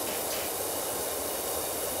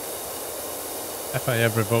 FAA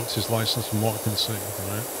revoked his license from what I can see,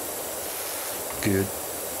 right? Good.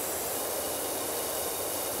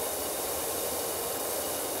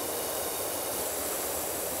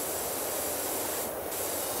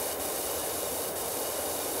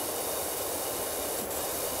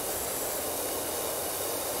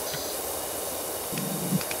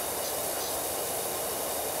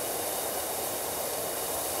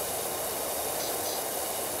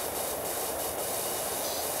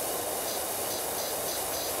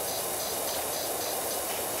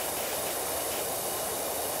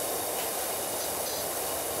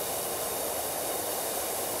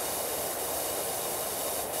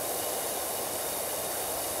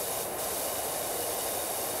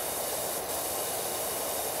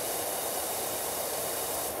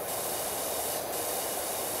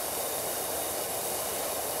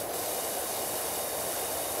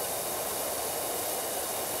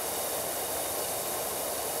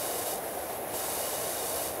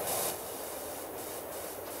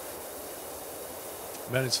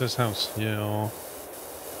 Bet it says house. Yeah.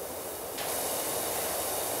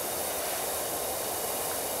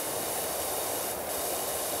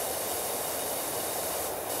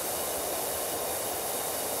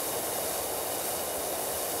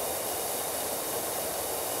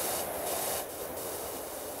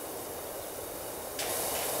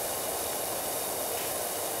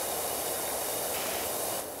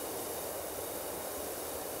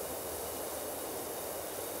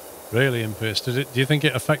 Really pissed. Do you think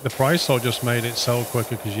it affect the price or just made it sell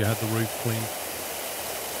quicker because you had the roof clean?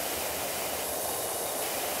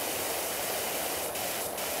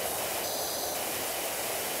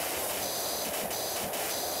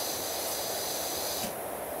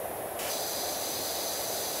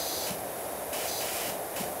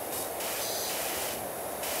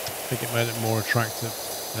 I think it made it more attractive.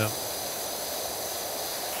 Yeah.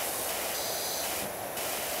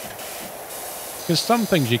 Because some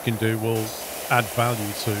things you can do will add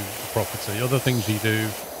value to the property. Other things you do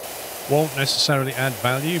won't necessarily add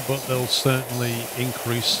value, but they'll certainly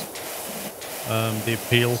increase the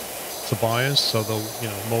appeal to buyers, so they'll, you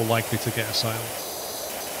know, more likely to get a sale.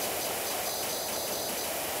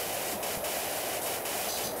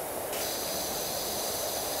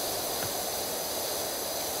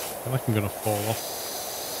 I feel like I'm going to fall off.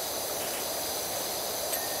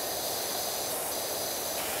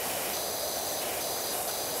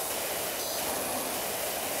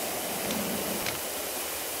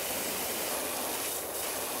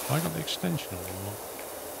 I got the extension on or not?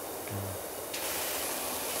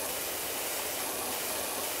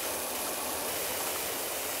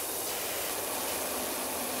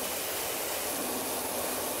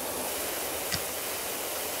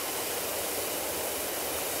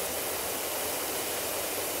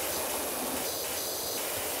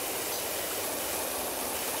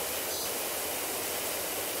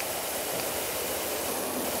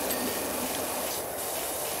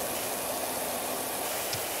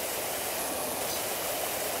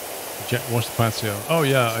 Jet wash the patio. Oh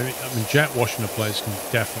yeah, I mean jet washing a place can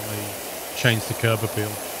definitely change the curb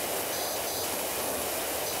appeal.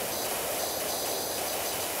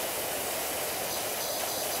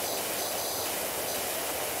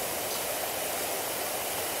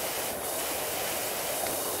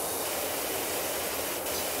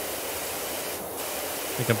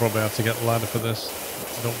 I think I probably have to get the ladder for this.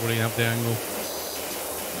 I don't really have the angle.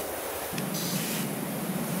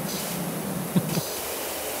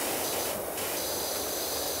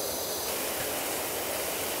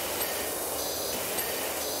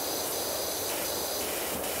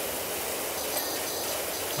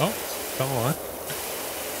 Oh, come on.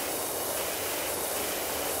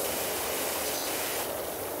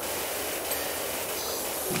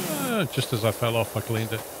 Just as I fell off, I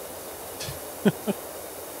cleaned it.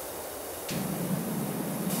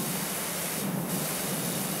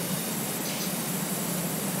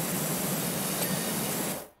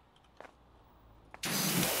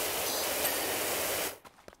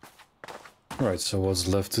 Right, so what's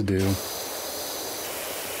left to do?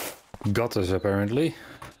 Gutters, apparently.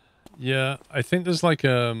 Yeah, I think there's like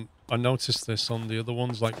I noticed this on the other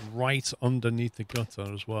ones, like right underneath the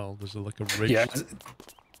gutter as well. There's like a ridge. Yeah,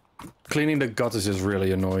 cleaning the gutters is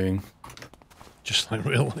really annoying. Just like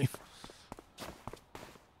real life.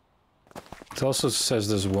 It also says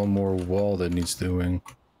there's one more wall that needs doing.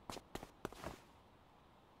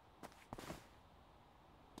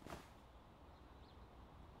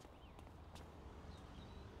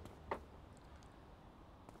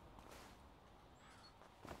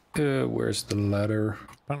 Where's the ladder?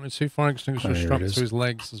 Apparently 2 fire extinguishers Oh, strapped to his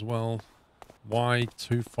legs as well. Why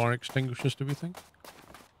 2 fire extinguishers, do we think?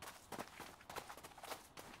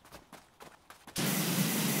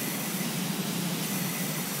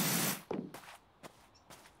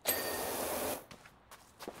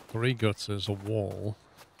 Three gutters, a wall,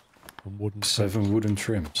 and wooden 7 wooden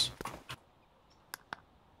trims.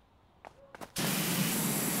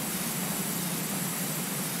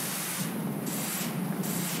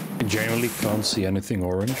 I genuinely can't see anything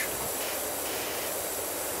orange.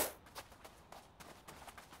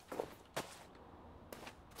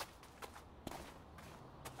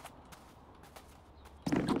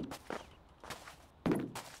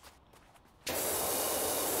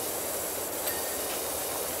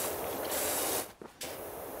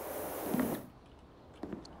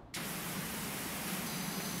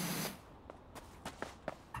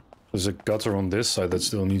 There's a gutter on this side that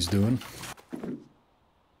still needs doing.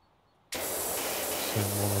 Same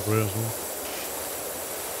one over here as well.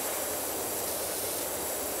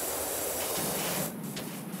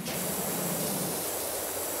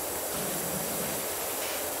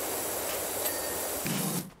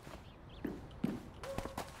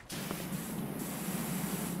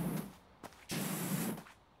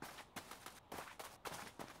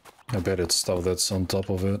 I bet it's stuff that's on top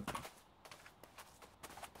of it.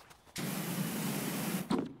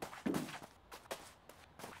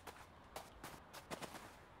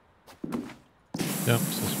 Yeah,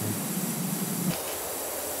 it's this one.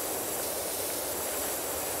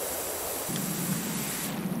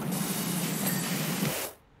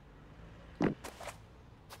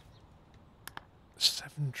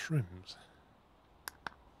 Seven trims.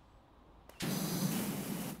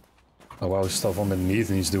 Oh wow, stuff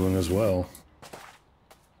underneath needs doing as well.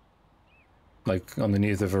 Like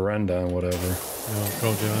underneath the veranda and whatever. Oh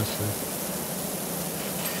god, yeah, I see.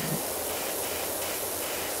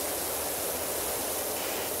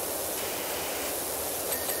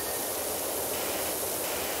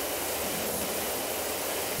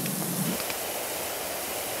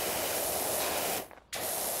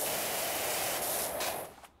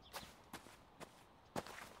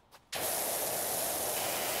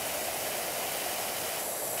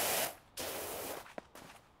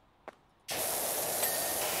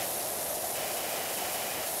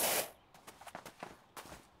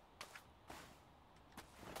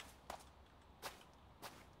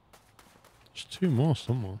 2 more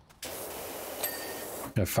somewhere.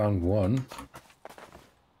 I found one.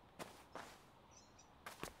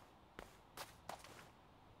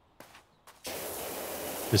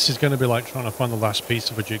 This is going to be like trying to find the last piece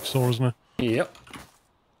of a jigsaw, isn't it? Yep.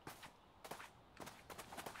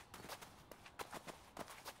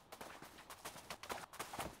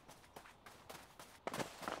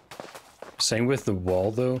 Same with the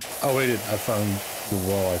wall, though. Oh, wait, I found the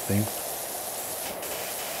wall, I think.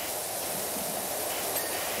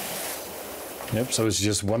 Yep, so it's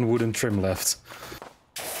just one wooden trim left.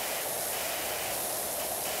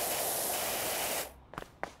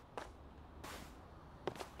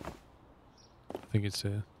 I think it's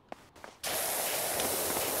here.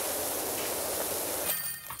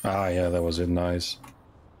 Ah, yeah, that was it. Nice.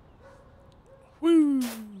 Woo!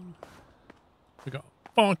 We got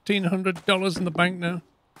 $1,400 in the bank now.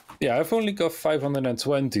 Yeah, I've only got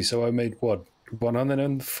 520, so I made what,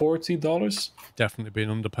 $140? Definitely being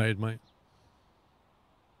underpaid, mate.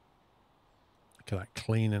 Look at that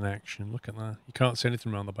clean in action. Look at that. You can't see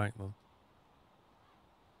anything around the back, though.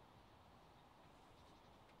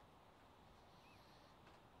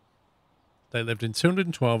 They lived in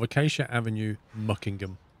 212 Acacia Avenue,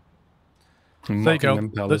 Muckingham. There you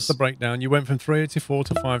go. That's the breakdown. You went from 384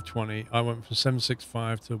 to 520. I went from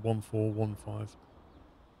 765 to 1415.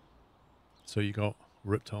 So you got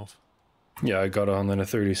ripped off. Yeah, I got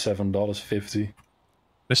 $137.50.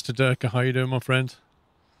 Mr. Durka, how you doing, my friend?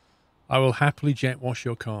 I will happily jet wash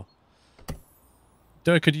your car.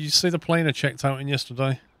 Durka, did you see the plane I checked out in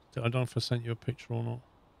yesterday? I don't know if I sent you a picture or not.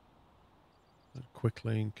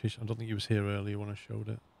 Quickly, in case I don't think he was here earlier when I showed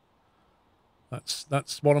it.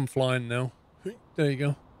 That's what I'm flying now. There you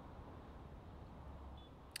go.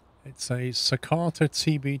 It's a Sakata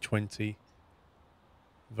TB20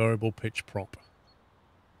 variable pitch prop.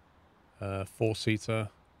 4-seater.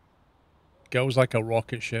 Goes like a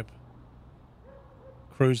rocket ship.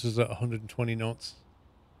 Cruises at 120 knots.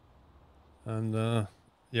 And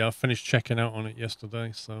yeah, I finished checking out on it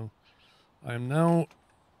yesterday, so I am now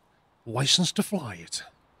licensed to fly it.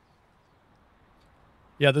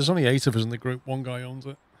 Yeah, there's only 8 of us in the group. One guy owns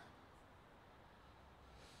it.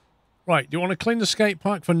 Right, do you want to clean the skate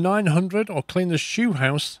park for $900 or clean the shoe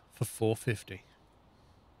house for $450?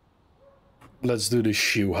 Let's do the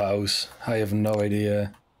shoe house. I have no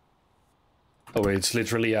idea. Oh wait, it's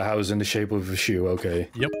literally a house in the shape of a shoe. Okay.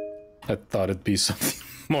 Yep. I thought it'd be something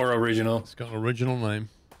more original. It's got an original name.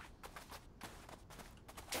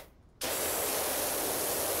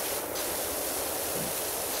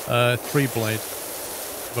 Three-blade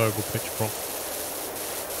variable pitch prop.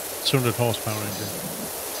 200 horsepower engine.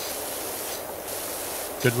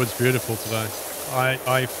 Goodwood's beautiful today.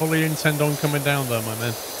 I fully intend on coming down there, my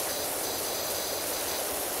man.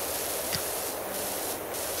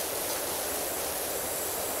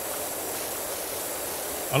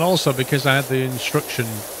 And also because I had the instruction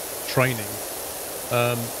training,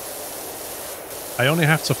 I only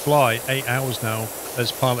have to fly 8 hours now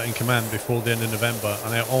as pilot in command before the end of November,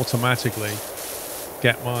 and I automatically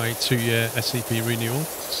get my 2-year SCP renewal.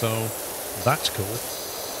 So that's cool.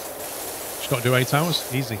 Just got to do 8 hours.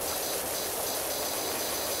 Easy.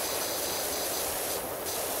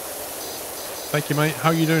 Thank you, mate.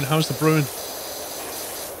 How you doing? How's the brewing?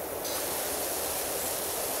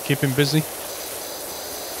 Keeping busy?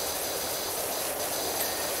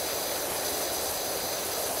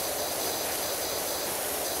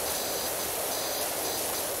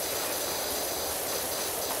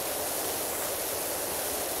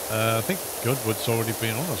 I think Goodwood's already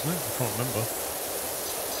been on, hasn't it? I can't remember.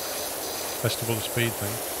 Festival of Speed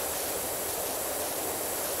thing.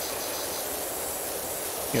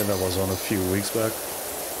 Yeah, that was on a few weeks back.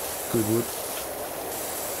 Goodwood.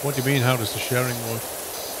 What do you mean, how does the sharing work?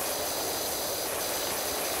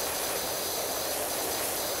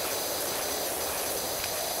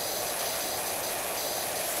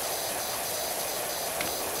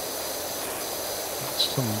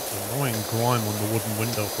 Some annoying grime on the wooden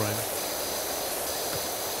window frame.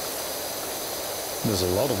 There's a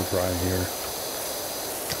lot of grime here.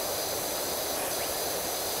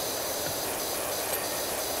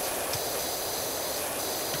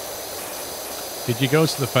 Did you go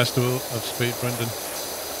to the Festival of Speed, Brendan?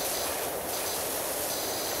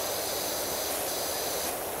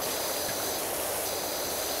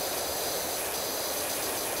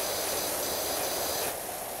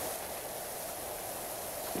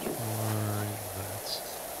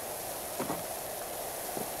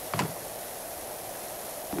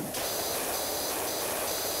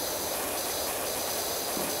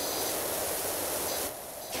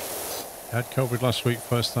 I had COVID last week,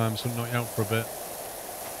 first time, so I'm not out for a bit.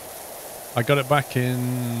 I got it back in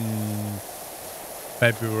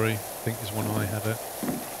February, I think is when I had it.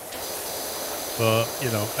 But, you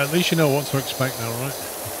know, at least you know what to expect now, right?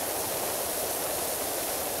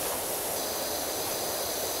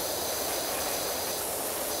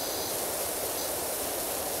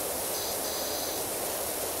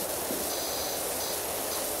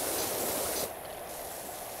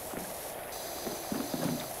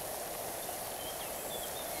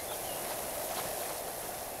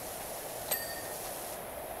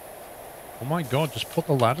 Oh my god, just put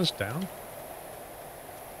the ladders down.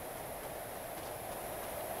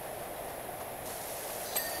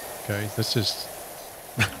 Okay, this is...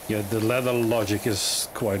 Yeah, the ladder logic is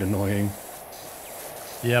quite annoying.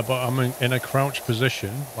 Yeah, but I'm in a crouched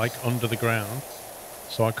position, like under the ground,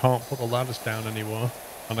 so I can't put the ladders down anymore,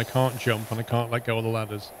 and I can't jump, and I can't let go of the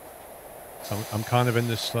ladders. So I'm kind of in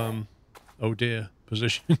this, oh dear,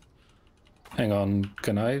 position. Hang on,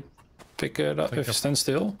 can I pick it up if you stand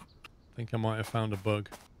still? I think I might have found a bug.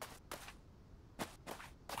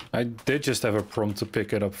 I did just have a prompt to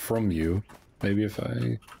pick it up from you. Maybe if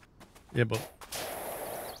I... Yeah, but...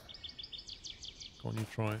 Go on, you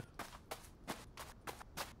try it.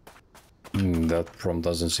 that prompt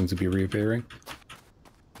doesn't seem to be reappearing.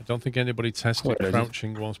 I don't think anybody tested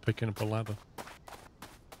crouching whilst picking up a ladder.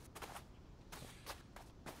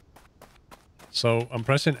 So I'm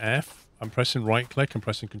pressing F, I'm pressing right click, I'm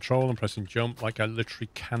pressing control, I'm pressing jump, like I literally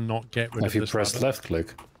cannot get rid of this ladder. Have you pressed left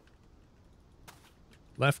click?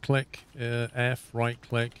 Left click, F, right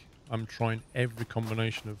click. I'm trying every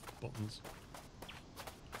combination of buttons.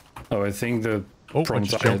 Oh, I think the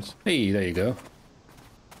prompt... Hey, there you go.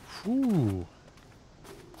 Ooh.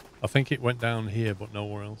 I think it went down here, but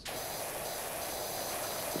nowhere else.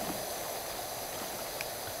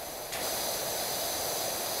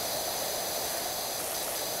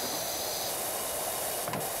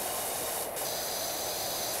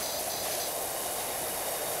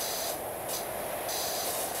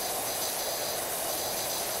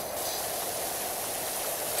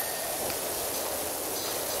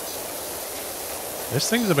 This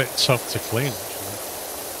thing's a bit tough to clean, actually.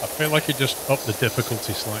 I feel like it just upped the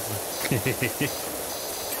difficulty slightly.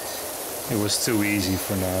 It was too easy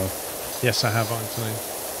for now. Yes, I have, Anthony.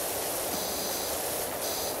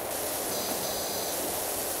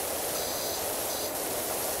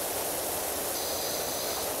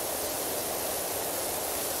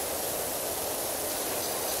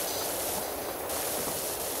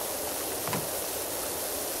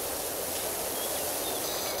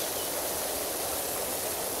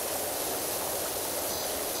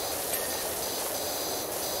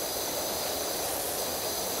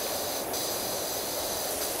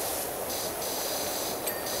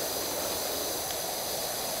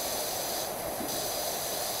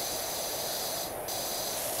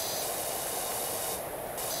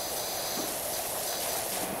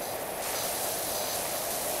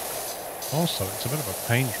 Also, it's a bit of a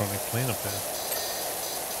pain trying to clean up here.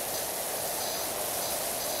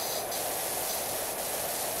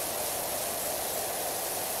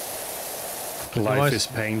 Life is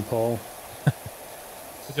pain, Paul.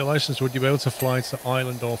 With your license, would you be able to fly to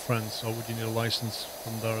Ireland or France, or would you need a license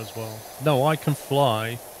from there as well? No, I can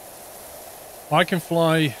fly. I can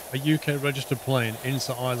fly a UK registered plane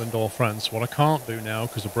into Ireland or France. What I can't do now,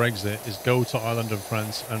 because of Brexit, is go to Ireland and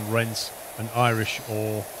France and rent an Irish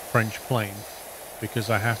or French plane, because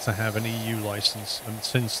I have to have an EU license. And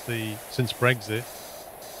since Brexit,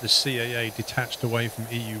 the CAA detached away from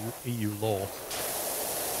EU law.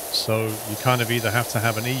 So you kind of either have to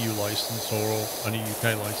have an EU license or an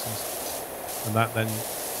UK license, and that then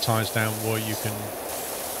ties down where you can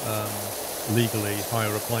legally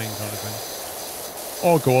hire a plane, kind of thing,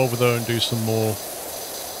 or go over there and do some more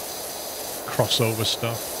crossover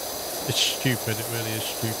stuff. It's stupid. It really is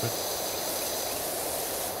stupid.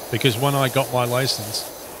 Because when I got my license,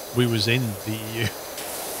 we was in the EU,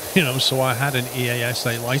 you know, so I had an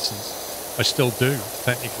EASA license. I still do,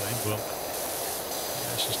 technically, but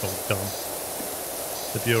yeah, it's just all dumb.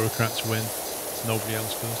 The bureaucrats win. Nobody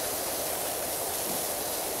else does.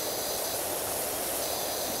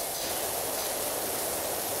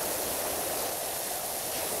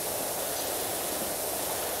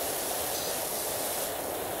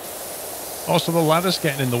 Also, the ladder's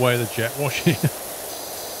getting in the way of the jet washing.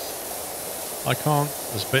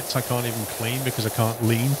 There's bits I can't even clean because I can't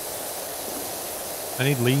lean. I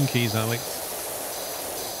need lean keys, Alex.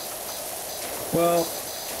 Well,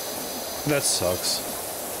 that sucks.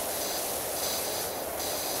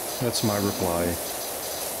 That's my reply.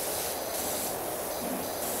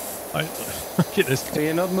 Look at this. Can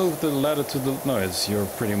you not move the ladder to the... No, you're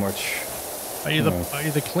pretty much I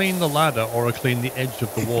either clean the ladder or I clean the edge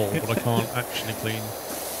of the wall, but I can't actually clean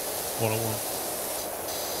what I want.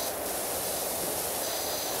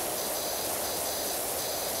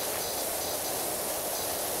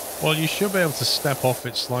 Well, you should be able to step off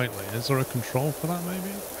it slightly. Is there a control for that,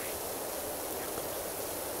 maybe?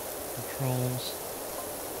 Controls.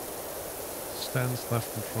 Stands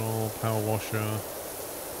left control, power washer.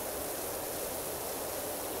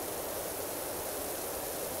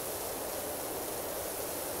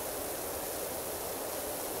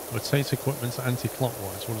 Rotate equipment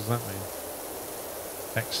anti-clockwise. What does that mean?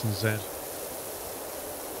 X and Z.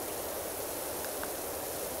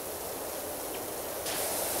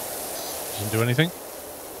 Doesn't do anything.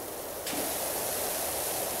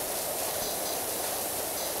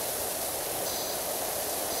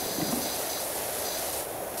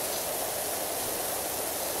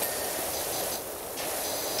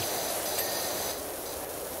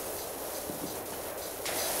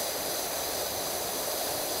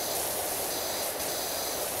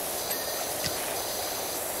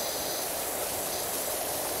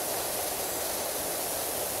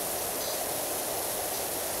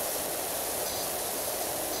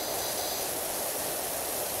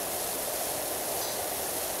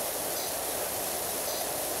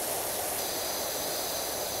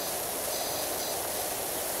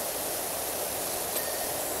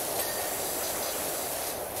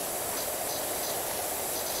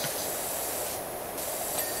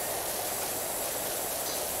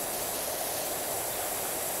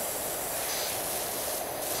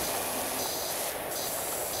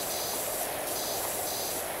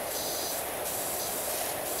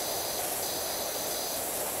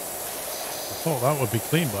 I thought that would be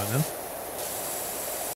clean by then.